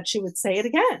think that she would say it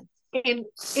again. And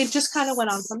it just kind of went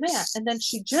on from there. And then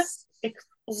she just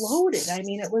exploded. I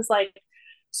mean, it was like,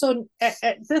 so at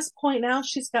this point now,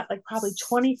 she's got like probably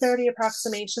 20, 30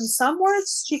 approximations. Some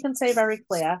words she can say very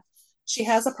clear. She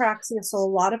has apraxia, so a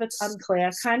lot of it's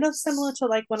unclear, kind of similar to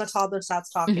like when a toddler starts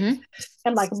talking. Mm-hmm.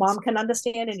 And like mom can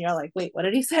understand, and you're like, wait, what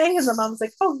did he say? And the mom's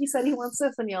like, oh, he said he wants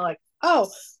this. And you're like, oh,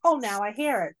 now I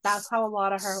hear it. That's how a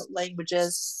lot of her language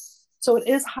is. So it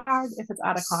is hard if it's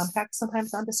out of context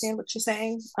sometimes to understand what she's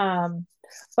saying.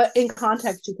 But in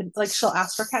context, you can like she'll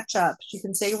ask for ketchup. She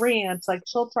can say ranch. Like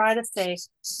she'll try to say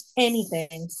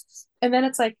anything. And then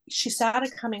it's like she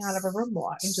started coming out of her room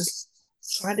more and just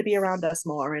trying to be around us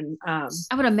more and I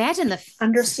would imagine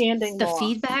understanding the more.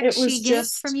 feedback It was she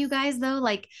gets from just you guys though,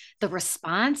 like the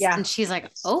response, yeah. and she's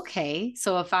like, okay,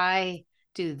 so if I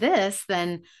do this,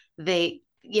 then they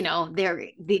give Well,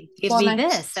 me and I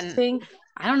this, and think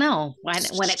I don't know when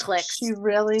it clicks. she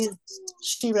really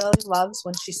loves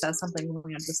when she says something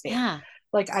we understand. Yeah,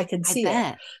 Like I can I see it.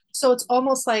 bet. So it's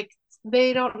almost like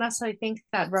they don't necessarily think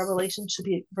that verbalization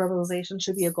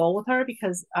should be a goal with her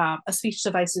because a speech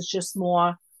device is just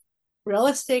more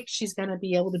realistic. She's going to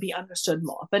be able to be understood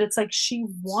more. But it's like she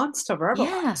wants to verbalize.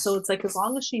 Yeah, So it's like as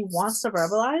long as she wants to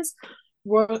verbalize,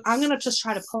 I'm going to just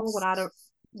try to pull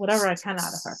whatever I can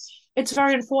out of her. It's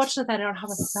very unfortunate that I don't have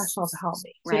a professional to help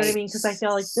me. You know what I right. mean? Because I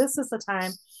feel like this is the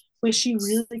time where she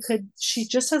really could. She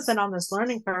just has been on this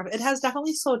learning curve. It has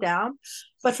definitely slowed down,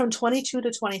 but from 22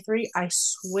 to 23, I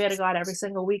swear to God, every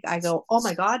single week I go, oh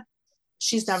my God,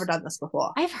 she's never done this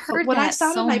before. I've But heard when I that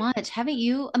started so my, much, haven't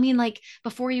you? I mean, like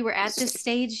before you were at this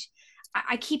stage,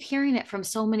 I keep hearing it from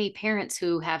so many parents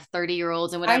who have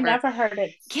 30-year-olds and I whatever. never heard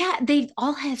it. Yeah, they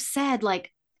all have said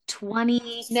like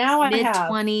 20, Now I mid have,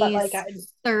 but like, 20s, yeah.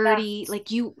 30, like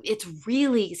it's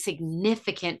really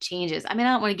significant changes. I mean,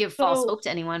 I don't want to give false So hope to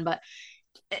anyone, but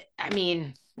I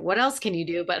mean, what else can you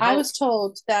do but I hope? was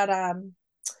told that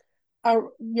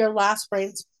your last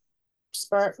brain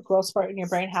spurt, growth spurt in your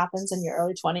brain happens in your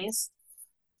early 20s.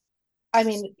 I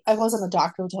mean, I wasn't a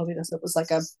doctor who told me this. It was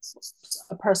like a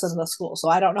person in the school. So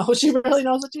I don't know if she really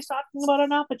knows what she's talking about or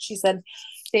not. But she said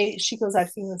she goes, I've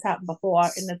seen this happen before.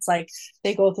 And it's like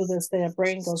they go through this, their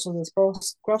brain goes through this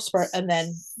growth spurt, and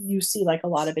then you see like a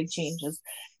lot of big changes.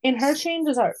 And her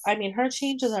changes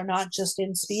are not just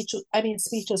in speech. I mean,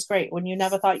 speech is great. When you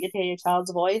never thought you'd hear your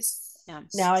child's voice, yeah.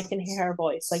 Now I can hear her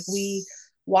voice. Like we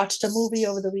watched a movie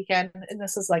over the weekend, and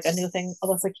this is like a new thing.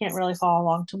 Alyssa can't really follow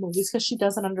along to movies because she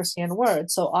doesn't understand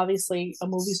words. So obviously a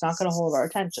movie's not going to hold her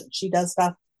attention. She does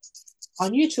stuff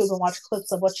on YouTube and watch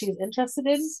clips of what she's interested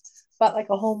in, but like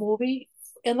a whole movie,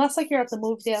 unless like you're at the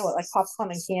movie theater with like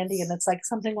popcorn and candy and it's like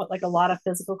something with like a lot of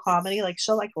physical comedy, like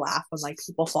she'll like laugh when like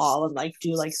people fall and like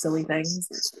do like silly things.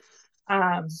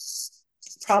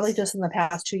 Probably just in the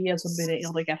past 2 years when we've been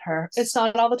able to get her. It's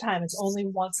not all the time. It's only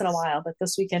once in a while. But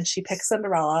this weekend she picked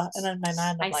Cinderella, and in my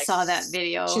mind, I saw that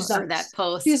video or that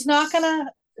post. She's not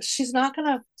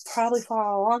gonna probably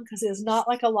follow along because there's not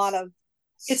like a lot of.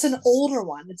 It's an older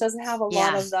one. It doesn't have a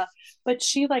lot of the. But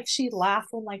she laughed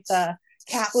when like the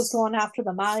cat was going after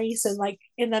the mice,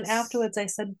 and then afterwards I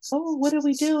said, "Oh, what did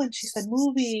we do?" And she said,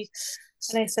 "Movie,"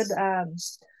 and I said,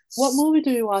 "What movie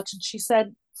do we watch?" And she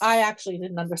said, I actually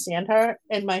didn't understand her.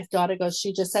 And my daughter goes,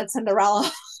 she just said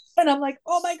Cinderella. And I'm like,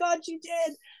 oh my God, she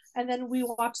did. And then we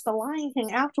watched The Lion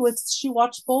King afterwards. She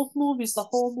watched both movies, the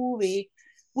whole movie,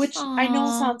 which Aww. I know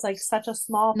sounds like such a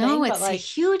small thing. No, it's but like, a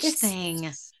huge thing.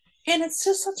 And it's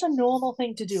just such a normal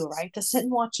thing to do, right? To sit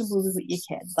and watch a movie with your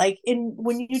kid. Like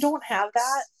when you don't have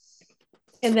that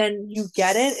and then you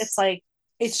get it, it's like,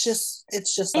 it's just and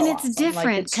so it's awesome.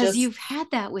 Different because you've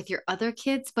had that with your other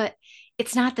kids, but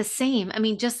it's not the same. I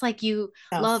mean, just like you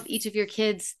love each of your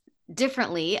kids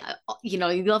differently, you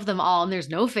love them all and there's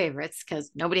no favorites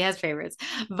because nobody has favorites,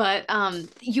 but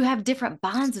you have different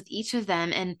bonds with each of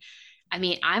them. And I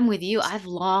mean, I'm with you. I've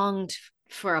longed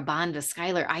for a bond with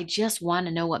Skylar. I just want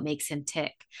to know what makes him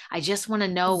tick. I just want to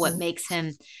know what makes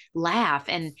him laugh.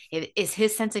 And is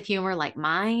his sense of humor like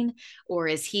mine, or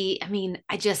is he,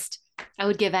 I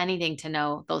would give anything to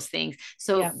know those things.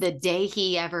 So the day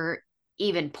he ever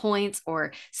even points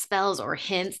or spells or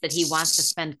hints that he wants to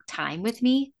spend time with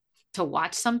me to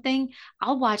watch something,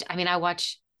 I'll watch. I mean, I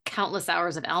watch countless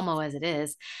hours of Elmo as it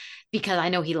is because I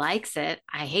know he likes it.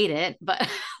 I hate it, but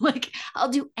like I'll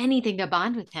do anything to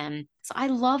bond with him. So I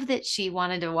love that she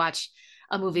wanted to watch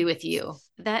a movie with you.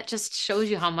 That just shows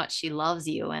you how much she loves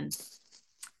you. And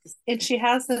she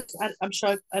has this, I'm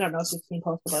sure, I don't know if you've seen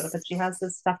posts about it, but she has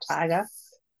this stuffed tiger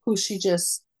who she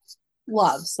just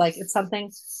loves. Like it's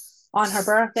something on her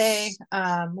birthday,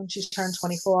 when she turned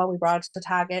 24, we brought it to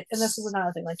Target. And this is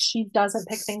another thing, like she doesn't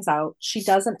pick things out. She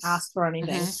doesn't ask for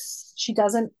anything. She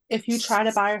doesn't, if you try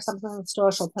to buy her something in the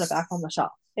store, she'll put it back on the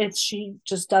shelf. She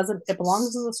just doesn't, it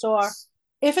belongs in the store.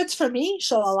 If it's for me,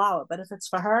 she'll allow it. But if it's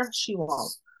for her, she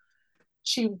won't.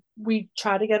 We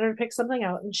tried to get her to pick something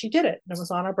out and she did it. And it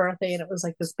was on her birthday and it was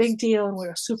like this big deal and we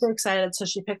were super excited. So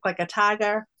she picked like a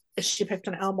tiger, she picked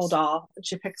an Elmo doll, and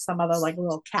she picked some other like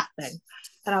little cat thing.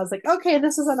 And I was like, okay,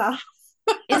 this is enough.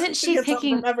 Isn't she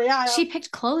picking she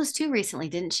picked clothes too recently,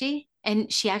 didn't she?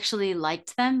 And she actually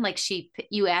liked them. Like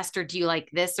you asked her, do you like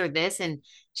this or this? And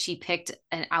she picked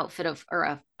an outfit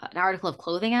an article of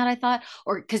clothing out, I thought,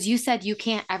 or because you said you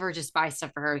can't ever just buy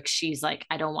stuff for her. She's like,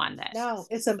 I don't want that. No,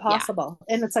 it's impossible.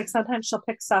 Yeah. And it's like sometimes she'll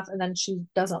pick stuff and then she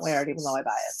doesn't wear it even though I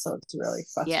buy it. So it's really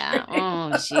frustrating. Yeah.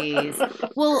 Oh,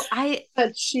 jeez. Well,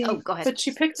 she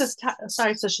picked this.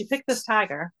 So she picked this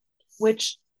tiger,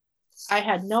 which I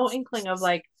had no inkling of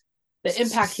like the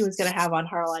impact he was going to have on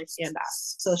her life and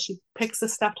us. So she picks the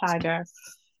stuffed tiger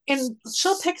and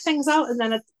she'll pick things out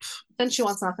and then she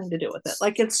wants nothing to do with it.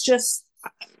 Like, it's just,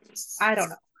 I don't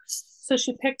know. So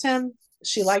she picked him.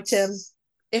 She liked him.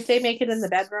 If they make it in the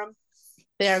bedroom,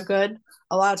 they're good.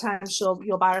 A lot of times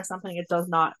you'll buy her something. It does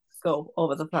not go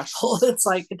over the threshold. It's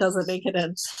like, it doesn't make it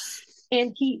in.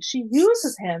 And she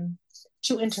uses him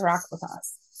to interact with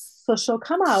us. So she'll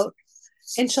come out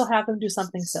and she'll have him do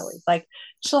something silly. Like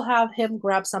she'll have him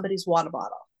grab somebody's water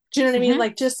bottle. Do you know what I mean?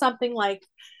 Like just something like,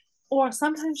 or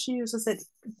sometimes she uses it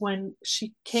when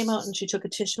she came out and she took a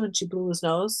tissue and she blew his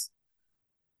nose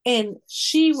and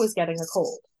she was getting a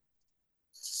cold.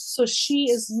 So she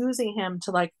is using him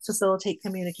to like facilitate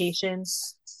communication,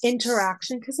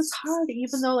 interaction, because it's hard,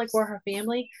 even though like we're her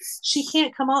family, she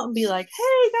can't come out and be like,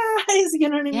 hey guys, you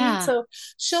know what I mean? So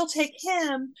she'll take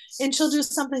him and she'll do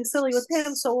something silly with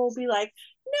him. So we'll be like,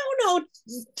 no,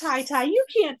 Ty, you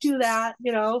can't do that,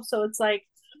 So it's like,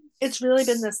 it's really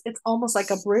been this, it's almost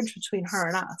like a bridge between her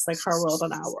and us, like her world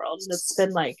and our world. And it's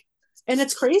been like and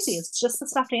it's crazy. It's just a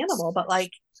stuffed animal, but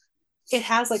like it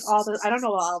has like all the, I don't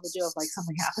know what I'll do if like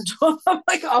something happened to him. I'm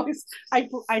like always, I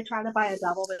try to buy a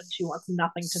double, but she wants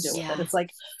nothing to do with it. Yeah. It's like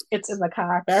it's in the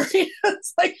car buried.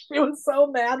 It's like she was so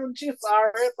mad when she saw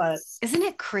it, but Isn't it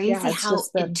yeah, crazy it's how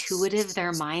just been intuitive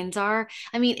their minds are?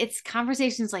 I mean, it's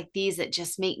conversations like these that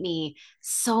just make me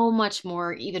so much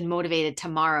more even motivated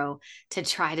tomorrow to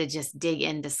try to just dig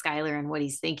into Skylar and what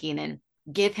he's thinking and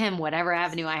give him whatever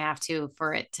avenue I have to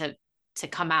for it to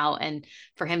come out and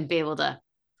for him to be able to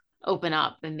open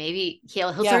up. And maybe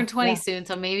he'll yeah, turn 20 yeah. soon,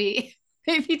 so maybe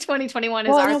maybe 2021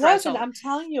 is Well, and our it wasn't. threshold. I'm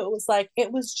telling you, it was like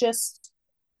it was just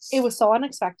it was so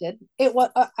unexpected. It was.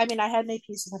 I mean, I had made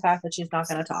peace with the fact that she's not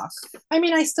going to talk. I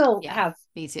mean, Yeah,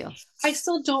 me too. I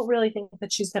still don't really think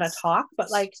that she's going to talk,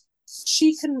 but like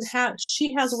she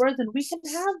has words and we can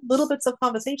have little bits of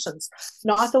conversations.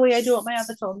 Not the way I do with my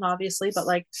other children, obviously, but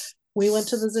like we went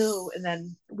to the zoo and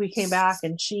then we came back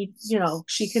and she, you know,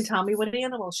 she can tell me what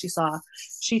animals she saw.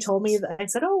 She told me that I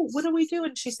said, "Oh, what do we do?"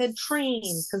 And she said, "Train,"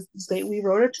 because we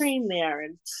rode a train there.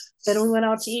 And then we went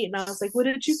out to eat and I was like, "What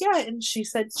did you get?" And she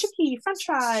said, "Chicky, French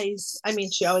fries." I mean,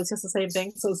 she always gets the same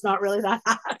thing, so it's not really that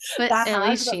But that at hard.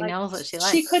 least But she like knows what she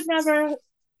she likes. could never,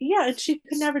 yeah, and she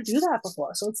could never do that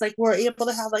before. So it's like we're able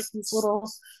to have like these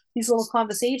little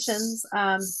conversations.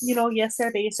 You know, yes,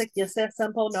 they're basic, yes, they're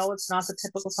simple. No, it's not the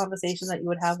typical conversation that you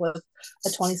would have with a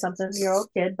 20-something-year-old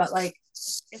kid, but like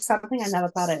it's something I never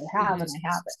thought I'd have, Mhm. and I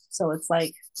have it. So it's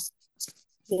like,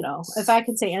 you know, if I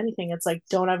can say anything, it's like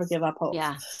don't ever give up hope.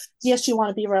 Yeah. Yes, you want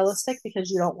to be realistic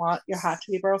because you don't want your heart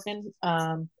to be broken.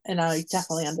 And I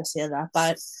definitely understand that.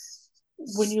 But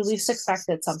when you least expect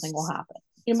it, something will happen.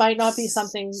 It might not be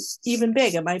something even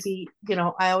big. It might be, you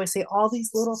know, I always say all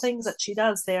these little things that she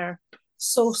does, they're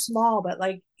so small, but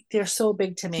like they're so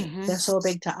big to me. Hmm. They're so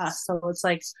big to us. So it's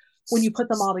like when you put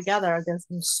them all together, there's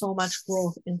been so much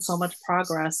growth and so much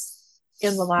progress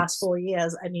in the last 4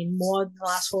 years. I mean, more than the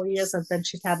last 4 years than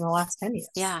she's had in the last 10 years.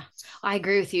 Yeah, I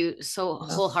agree with you so You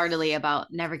know? wholeheartedly about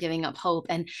never giving up hope.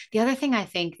 And the other thing I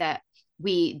think that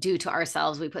we do to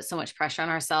ourselves, we put so much pressure on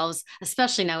ourselves,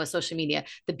 especially now with social media.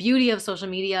 The beauty of social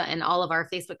media and all of our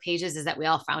Facebook pages is that we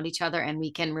all found each other and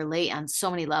we can relate on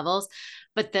so many levels.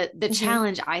 But the Mm-hmm.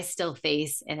 challenge I still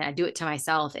face, and I do it to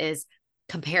myself, is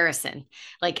comparison.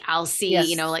 Like I'll see,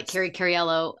 you know, Yes. like Carrie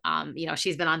Cariello, you know,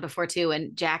 she's been on before too,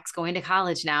 and Jack's going to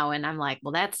college now. And I'm like,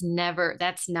 well, that's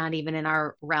not even in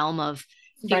our realm of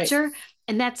Right. future.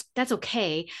 And that's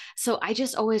okay. So I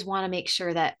just always want to make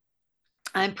sure that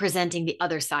I'm presenting the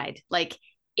other side. Like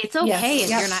it's okay Yes. if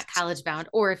Yep. you're not college bound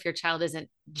or if your child isn't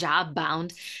job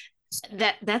bound.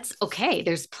 That's okay.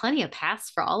 There's plenty of paths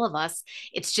for all of us.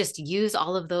 It's just use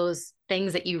all of those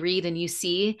things that you read and you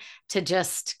see to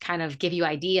just kind of give you I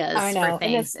ideas for know. And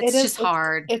things. It's just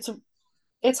hard.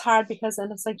 it's hard because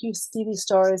then it's like you see these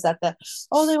stories that they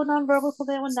were nonverbal till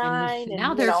they were And 9,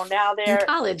 now and you they're know now in they're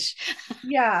college.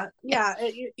 yeah, Yeah.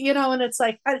 yeah, you know, and it's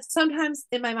like sometimes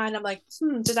in my mind I'm like,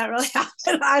 did that really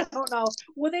happen? I don't know.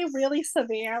 Were they really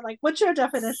severe? Like, what's your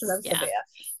definition of Yeah. severe?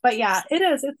 But yeah, it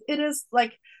is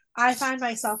like I find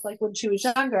myself like when she was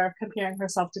younger comparing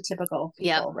herself to typical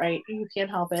Yep. people, right? You can't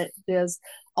help it. There's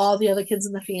all the other kids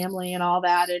in the family and all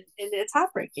that, and it's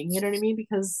heartbreaking. You know what I mean?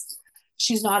 Because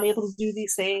she's not able to do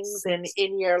these things, and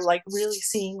in you're like really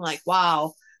seeing like,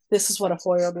 wow, this is what a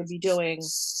 4-year-old would be doing,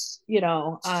 you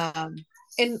know.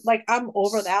 And like I'm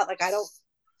over that. Like I don't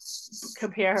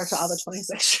compare her to other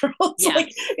 26-year-olds. Yeah.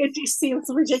 Like it just seems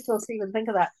ridiculous to even think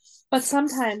of that. But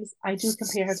sometimes I do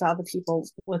compare her to other people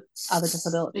with other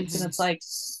disabilities, and Hmm. it's like,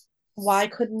 why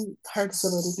couldn't her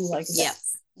disability be like Yep.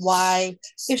 this? Why,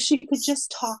 if she could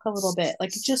just talk a little bit,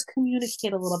 like just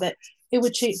communicate a little bit, it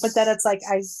would change. But then it's like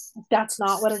that's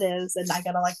not what it is, and I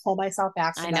gotta like pull myself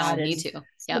back I from know. that, Me and too. you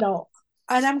Yep. know,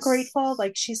 and I'm grateful.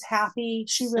 Like she's happy.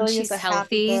 She And really is she's a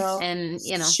happy healthy girl. and,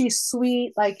 you know, She's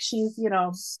sweet. Like she's, you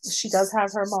know, she does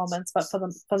have her moments, but for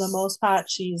the most part,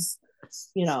 she's,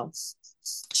 you know,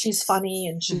 she's funny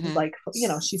and she's hmm like, you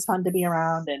know, she's fun to be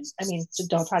around. And I mean,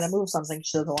 don't try to move something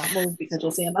she doesn't want moved because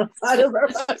you'll see another side of her.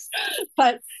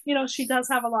 But you know, she does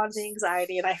have a lot of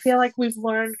anxiety, and I feel like we've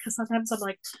learned, because sometimes I'm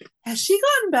like, has she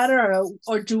gotten better,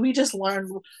 or do we just learn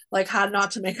like how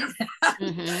not to make her mad?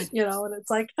 hmm You know, and it's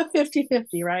like a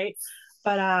 50-50, right?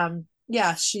 But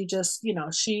yeah, she just, you know,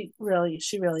 she really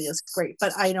is great.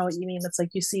 But I know what you mean. It's like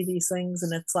you see these things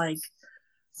and it's like,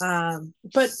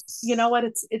 but you know what,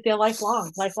 they're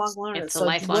lifelong learners. It's a So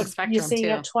lifelong what you're spectrum seeing too.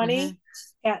 at Hmm. 20,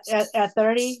 at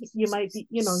 30 you might be,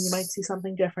 you know, you might see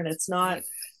something different. It's not, Right.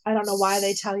 I don't know why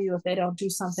they tell you if they don't do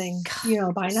something, you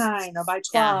know, by 9 or by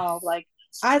Yeah. 12, like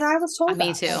I was told Me that,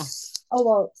 like too. oh,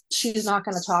 well, she's not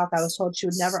going to talk. I was told she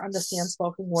would never understand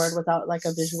spoken word without like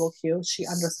a visual cue. She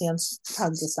understands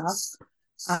tons of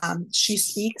stuff. She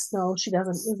speaks, no, she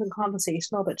doesn't, isn't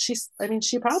conversational, but she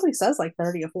probably says like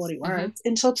 30 or 40 words,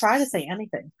 and she'll try to say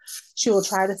anything. She will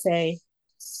try to say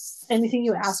anything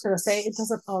you ask her to say. It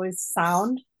doesn't always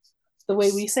sound the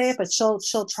way we say it, but she'll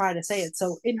try to say it.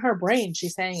 So in her brain,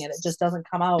 she's saying it. It just doesn't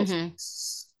come out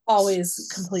always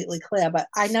completely clear. But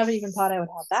I never even thought I would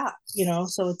have that,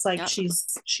 So it's like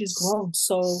she's grown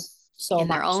so in much.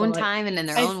 their own time and in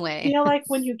their own way. I feel like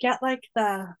when you get like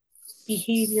the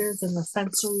behaviors and the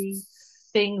sensory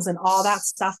things and all that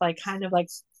stuff, like kind of like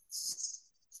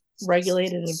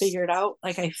regulated and figured out,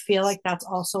 like I feel like that's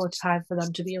also a time for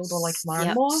them to be able to like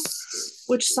learn more,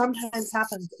 which sometimes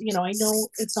happens. I know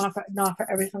it's not for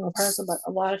every single person, but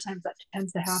a lot of times that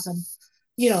tends to happen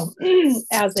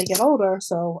as they get older.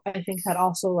 So I think that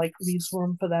also like leaves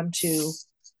room for them to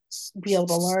be able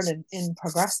to learn and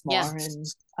progress more. And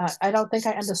I don't think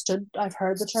I understood. I've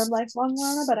heard the term lifelong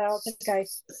learner, but I don't think I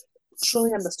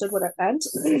truly understood what it meant.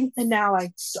 And now I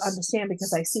understand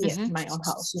because I see it in my own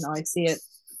house. I see it.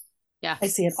 Yeah. I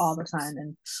see it all the time.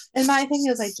 And my thing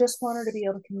is, I just want her to be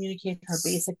able to communicate her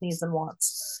basic needs and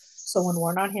wants. So when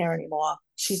we're not here anymore,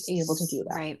 she's able to do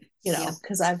that. Right.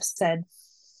 Because I've said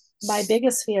my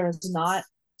biggest fear is not,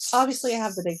 obviously I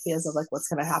have the big fears of like what's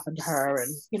going to happen to her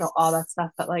and, all that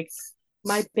stuff. But like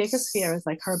my biggest fear is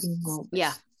like her being lonely.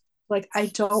 Yeah. Like I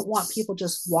don't want people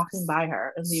just walking by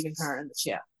her and leaving her in the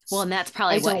chair. Well, and that's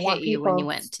probably what hit you when you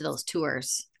went to those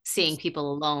tours, seeing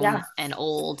people alone and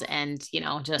old and,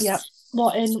 just. Yeah. Well,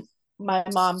 and my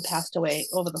mom passed away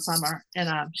over the summer and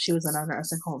she was in a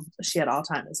nursing home. She had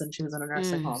Alzheimer's and she was in a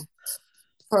nursing home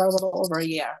for a little over a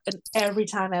year. And every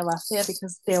time I left there,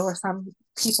 because there were some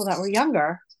people that were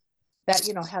younger that,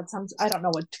 had some, I don't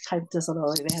know what type of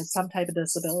disability, they had some type of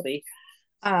disability.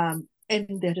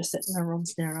 And they're just sitting in their room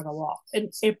staring at a wall.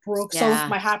 And it broke. So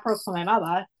my heart broke for my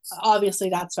mother. Obviously,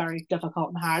 that's very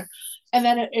difficult and hard. And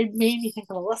then it made me think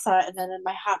of Alyssa. And then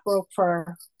my heart broke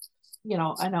for,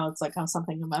 I know it's like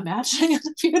something I'm imagining in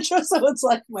the future. So it's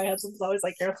like my husband's always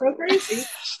like, you're so crazy.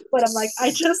 But I'm like,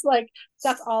 I just like,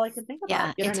 that's all I can think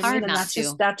about. Yeah, it's hard not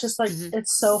to. That just like,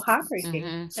 it's so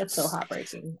heartbreaking. It's so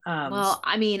heartbreaking. Well,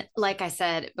 I mean, like I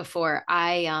said before,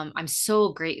 I'm so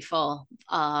grateful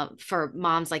for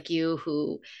moms like you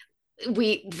who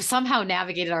we somehow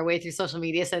navigated our way through social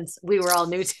media since we were all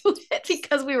new to it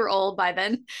because we were old by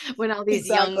then when all these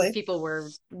young people were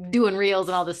doing reels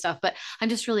and all this stuff. But I'm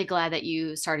just really glad that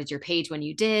you started your page when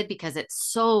you did, because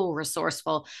it's so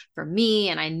resourceful for me.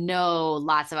 And I know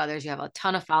lots of others, you have a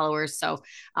ton of followers. So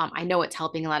I know it's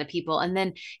helping a lot of people. And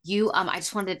then I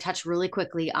just wanted to touch really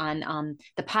quickly on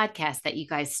the podcast that you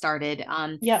guys started.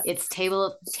 It's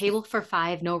Table for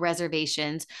Five, No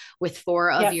Reservations, with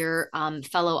four of your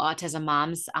fellow autism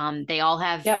moms. They all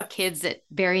have kids at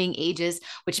varying ages,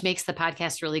 which makes the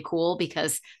podcast really cool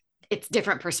because it's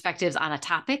different perspectives on a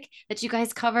topic that you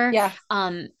guys cover.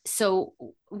 So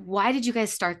why did you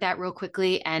guys start that real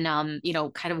quickly? And,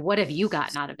 kind of what have you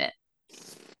gotten out of it?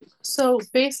 So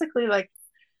basically, like,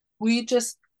 we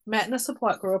just met in a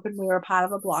support group and we were part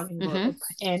of a blogging group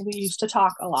and we used to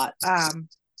talk a lot.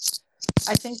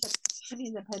 I think that,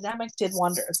 the pandemic did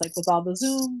wonders, like with all the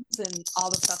Zooms and all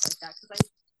the stuff like that. Because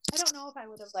I don't know if I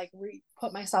would have like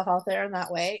put myself out there in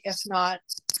that way, if not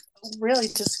really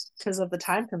just because of the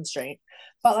time constraint.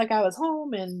 But like I was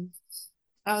home and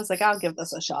I was like, I'll give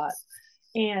this a shot.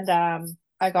 And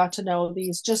I got to know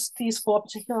these four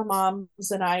particular moms,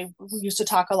 and we used to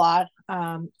talk a lot.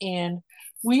 And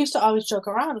we used to always joke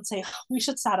around and say, we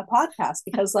should start a podcast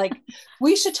because like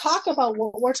we should talk about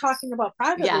what we're talking about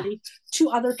privately to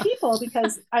other people.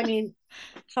 Because I mean,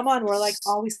 come on, we're like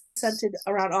always centered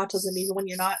around autism. Even when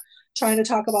you're not trying to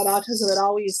talk about autism, it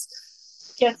always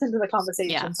gets into the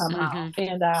conversation somehow.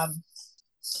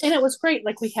 And it was great.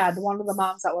 Like we had one of the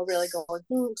moms that were really going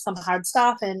through some hard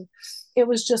stuff. And it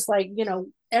was just like,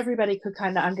 everybody could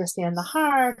kind of understand the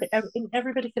hard, and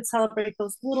everybody could celebrate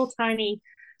those little tiny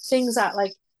things that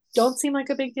like don't seem like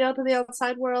a big deal to the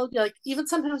outside world. Like even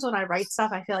sometimes when I write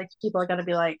stuff, I feel like people are going to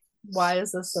be like, why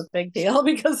is this a big deal?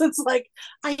 Because it's like,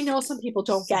 I know some people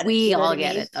don't get it. We all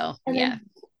get it though. And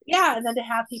then to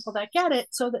have people that get it.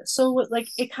 So like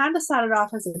it kind of started off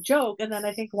as a joke. And then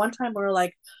I think one time we were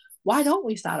like, why don't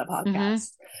we start a podcast?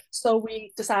 So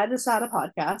we decided to start a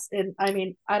podcast. And I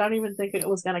mean, I don't even think it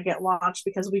was going to get launched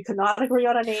because we could not agree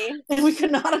on a name and we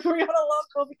could not agree on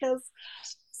a logo, because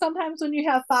sometimes when you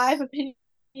have five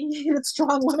opinionated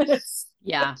strong women,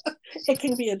 it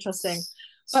can be interesting.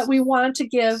 but we wanted to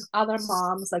give other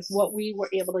moms like what we were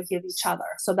able to give each other.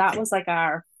 So that was like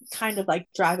our kind of like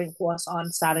driving force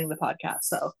on starting the podcast.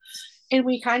 So, and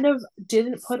we kind of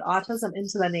didn't put autism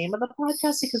into the name of the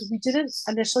podcast because we didn't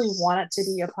initially want it to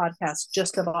be a podcast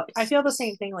just about, I feel the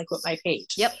same thing like with my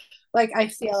page. Yep. Like I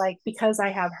feel like because I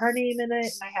have her name in it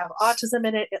and I have autism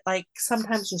in it, it like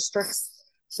sometimes restricts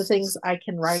the things I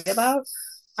can write about.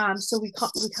 So we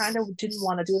kind of didn't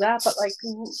want to do that, but like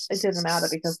it didn't matter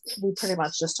because we pretty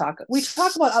much just talk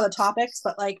about other topics,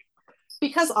 but like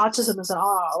because autism is in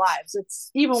all our lives, it's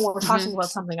even when we're talking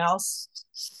about something else,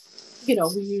 we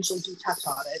usually do touch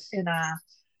on it. And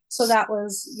so that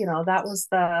was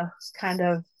the kind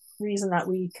of reason that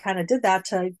we kind of did that,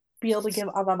 to be able to give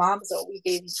other moms what we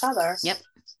gave each other. Yep.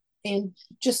 And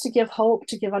just to give hope,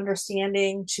 to give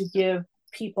understanding, to give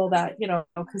people that,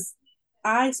 because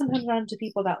I sometimes run into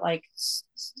people that like,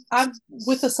 I'm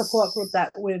with a support group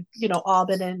that with,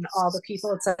 Aubin and all the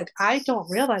people, it's like, I don't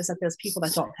realize that there's people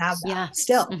that don't have that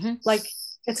still. Like,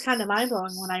 it's kind of mind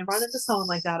blowing when I run into someone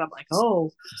like that. I'm like,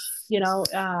 oh,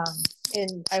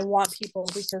 and I want people,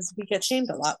 because we get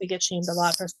shamed a lot. We get shamed a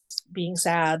lot for being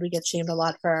sad. We get shamed a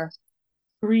lot for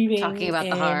grieving, talking about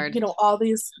and, the hard, all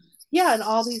these, and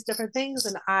all these different things.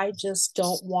 And I just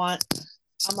don't want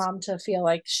a mom to feel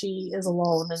like she is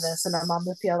alone in this, and a mom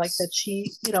to feel like that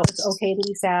she, it's okay to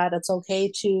be sad. It's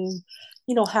okay to,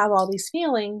 have all these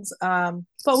feelings.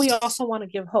 But we also want to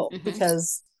give hope,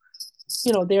 because,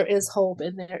 there is hope,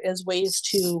 and there is ways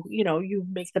to, you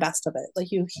make the best of it.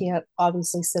 Like you can't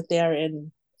obviously sit there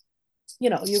and,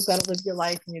 you've got to live your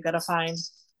life, and you've got to find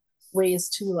ways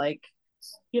to like,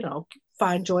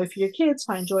 find joy for your kids,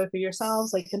 find joy for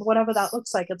yourselves, like, and whatever that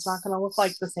looks like, it's not going to look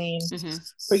like the same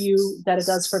for you that it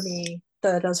does for me,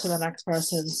 that it does for the next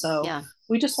person. So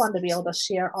we just wanted to be able to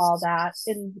share all that.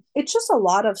 And it's just a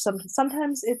lot of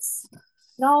sometimes it's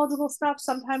knowledgeable stuff,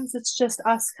 sometimes it's just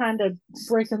us kind of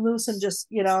breaking loose and just,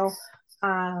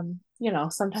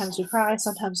 sometimes we cry,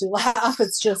 sometimes we laugh.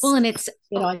 It's just, well, and it's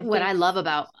what I love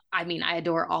about, I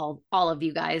adore all of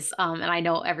you guys. And I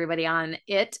know everybody on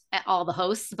it, all the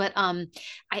hosts, but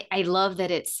I love that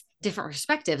it's different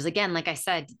perspectives. Again, like I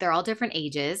said, they're all different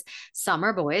ages. Some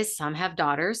are boys, some have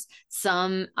daughters,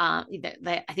 some, I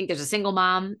think there's a single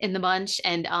mom in the bunch.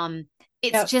 And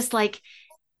it's just like,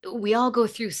 we all go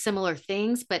through similar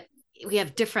things, but we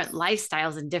have different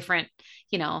lifestyles and different,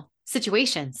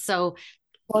 situations. So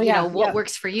what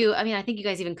works for you. I think you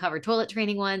guys even covered toilet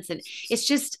training once, and it's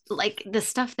just like the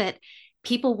stuff that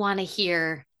people want to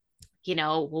hear,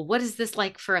 well, what is this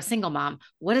like for a single mom?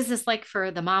 What is this like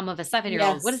for the mom of a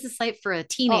 7-year-old? What is this like for a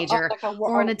teenager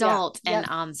or an adult?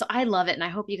 And so I love it. And I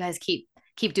hope you guys keep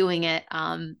doing it.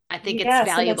 I think it's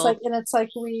valuable. And it's like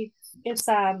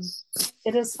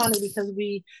it is funny because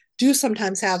we do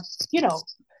sometimes have,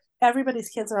 everybody's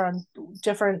kids are on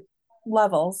different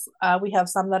levels. We have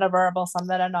some that are verbal, some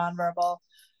that are nonverbal.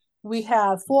 We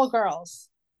have 4 girls,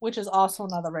 which is also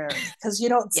another rarity, because you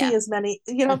don't see as many,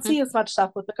 see as much stuff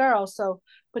with the girls. So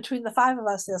between the 5 of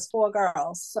us, there's 4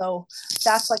 girls. So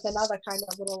that's like another kind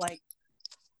of little, like,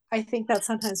 I think that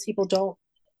sometimes people don't,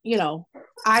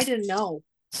 I didn't know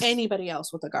anybody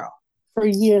else with a girl for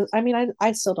years.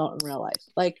 I still don't in real life,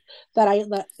 like that I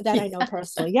know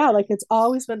personally. Like it's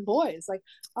always been boys. Like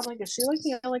I'm like, is she like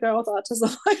the only girl with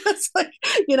autism? Like it's like,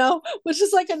 which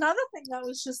is like another thing that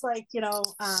was just like,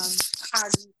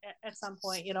 hard at some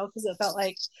point, because it felt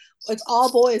like it's all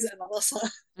boys and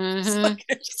Melissa. Like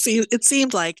it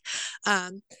seemed like,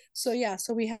 so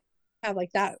we have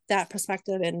like that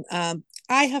perspective. And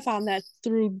I have found that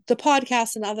through the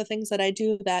podcast and other things that I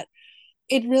do, that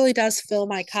it really does fill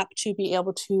my cup to be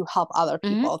able to help other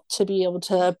people, to be able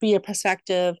to be a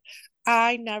perspective.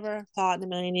 I never thought in a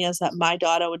million years that my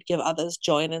daughter would give others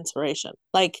joy and inspiration.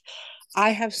 Like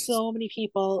I have so many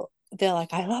people, they're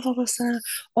like, I love Alyssa.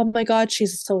 Oh my God,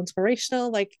 she's so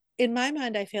inspirational. Like in my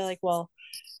mind, I feel like, well,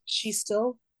 she's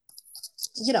still,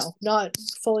 not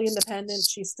fully independent.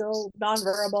 She's still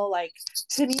nonverbal. Like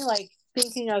to me, like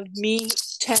thinking of me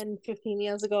 10, 15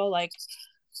 years ago, like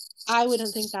I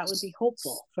wouldn't think that would be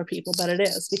hopeful for people, but it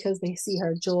is, because they see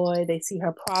her joy, they see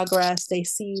her progress, they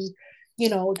see,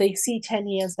 they see 10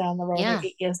 years down the road, or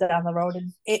 8 years down the road,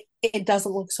 and it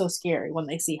doesn't look so scary when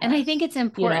they see her. And I think it's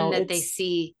important that they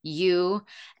see you,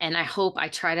 and I hope I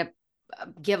try to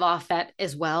give off that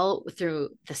as well through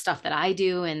the stuff that I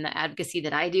do and the advocacy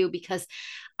that I do, because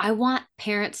I want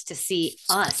parents to see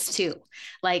us too.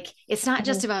 Like it's not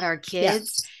just about our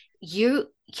kids.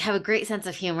 have a great sense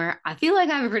of humor. I feel like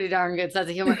I have a pretty darn good sense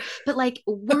of humor, but like,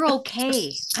 we're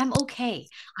okay. I'm okay.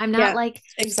 I'm not like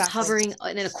exactly hovering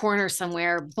in a corner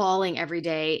somewhere, bawling every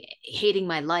day, hating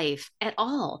my life at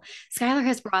all. Skylar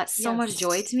has brought so much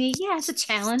joy to me. Yeah, it's a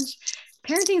challenge.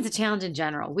 Parenting is a challenge in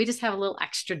general. We just have a little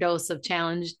extra dose of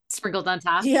challenge sprinkled on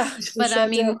top. Yeah, But I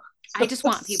mean, I just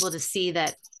want people to see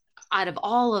that out of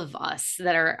all of us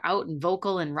that are out and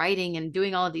vocal and writing and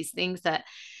doing all of these things, that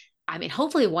I mean,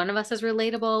 hopefully one of us is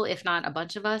relatable, if not a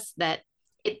bunch of us,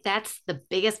 that's the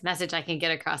biggest message I can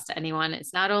get across to anyone.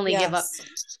 It's not only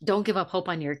don't give up hope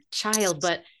on your child,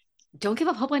 but don't give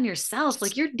up hope on yourself.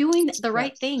 Like, you're doing the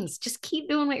right things. Just keep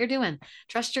doing what you're doing.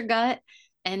 Trust your gut,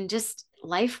 and just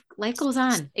life goes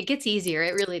on. It gets easier.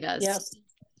 It really does. Yeah.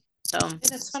 So, and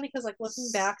it's funny because like looking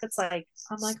back, it's like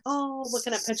I'm like, oh,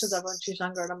 looking at pictures of when she's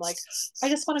younger, and I'm like, I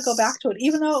just want to go back to it,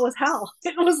 even though it was hell.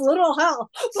 It was literal hell,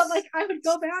 but like I would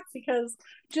go back because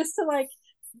just to like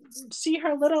see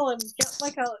her little and get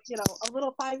like a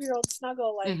little 5-year-old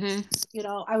snuggle, like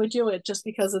I would do it just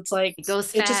because it's like it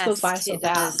just goes by so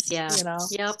fast. Yeah.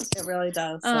 Yep. It really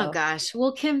does. Oh gosh.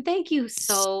 Well, Kim, thank you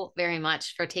so very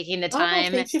much for taking the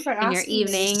time thank you for in your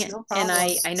evening. No and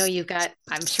I know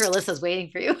I'm sure Alyssa's waiting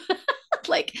for you.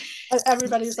 Like,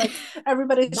 everybody's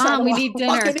Mom, we need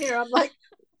dinner here. I'm like,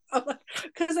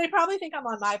 because they probably think I'm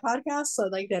on my podcast, so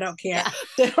like they don't care.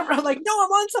 They're like, no, I'm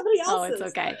on somebody else's. Oh,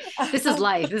 it's okay. This is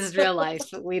life. This is real life.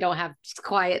 We don't have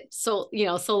quiet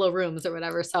solo rooms or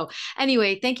whatever. So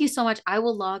anyway, thank you so much. I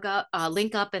will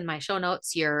link up in my show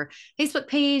notes your Facebook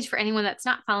page for anyone that's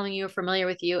not following you or familiar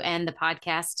with you, and the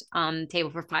podcast, Table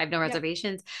for Five, No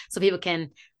Reservations, so people can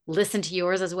listen to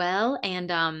yours as well.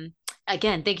 And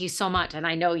again, thank you so much. And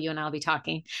I know you and I'll be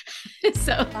talking.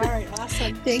 So, all right,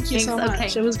 awesome. Thank you so much.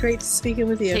 Okay. It was great speaking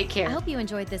with you. Take care. I hope you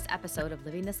enjoyed this episode of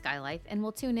Living the Sky Life, and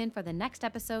we'll tune in for the next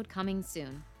episode coming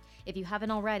soon. If you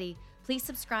haven't already, please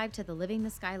subscribe to the Living the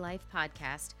Sky Life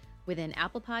podcast within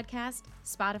Apple Podcast,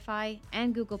 Spotify,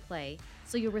 and Google Play,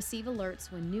 so you'll receive alerts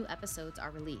when new episodes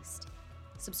are released.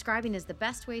 Subscribing is the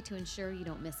best way to ensure you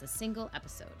don't miss a single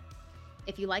episode.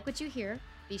 If you like what you hear,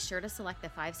 be sure to select the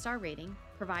 5-star rating,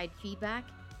 provide feedback,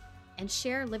 and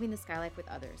share Living the Sky Life with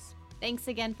others. Thanks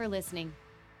again for listening.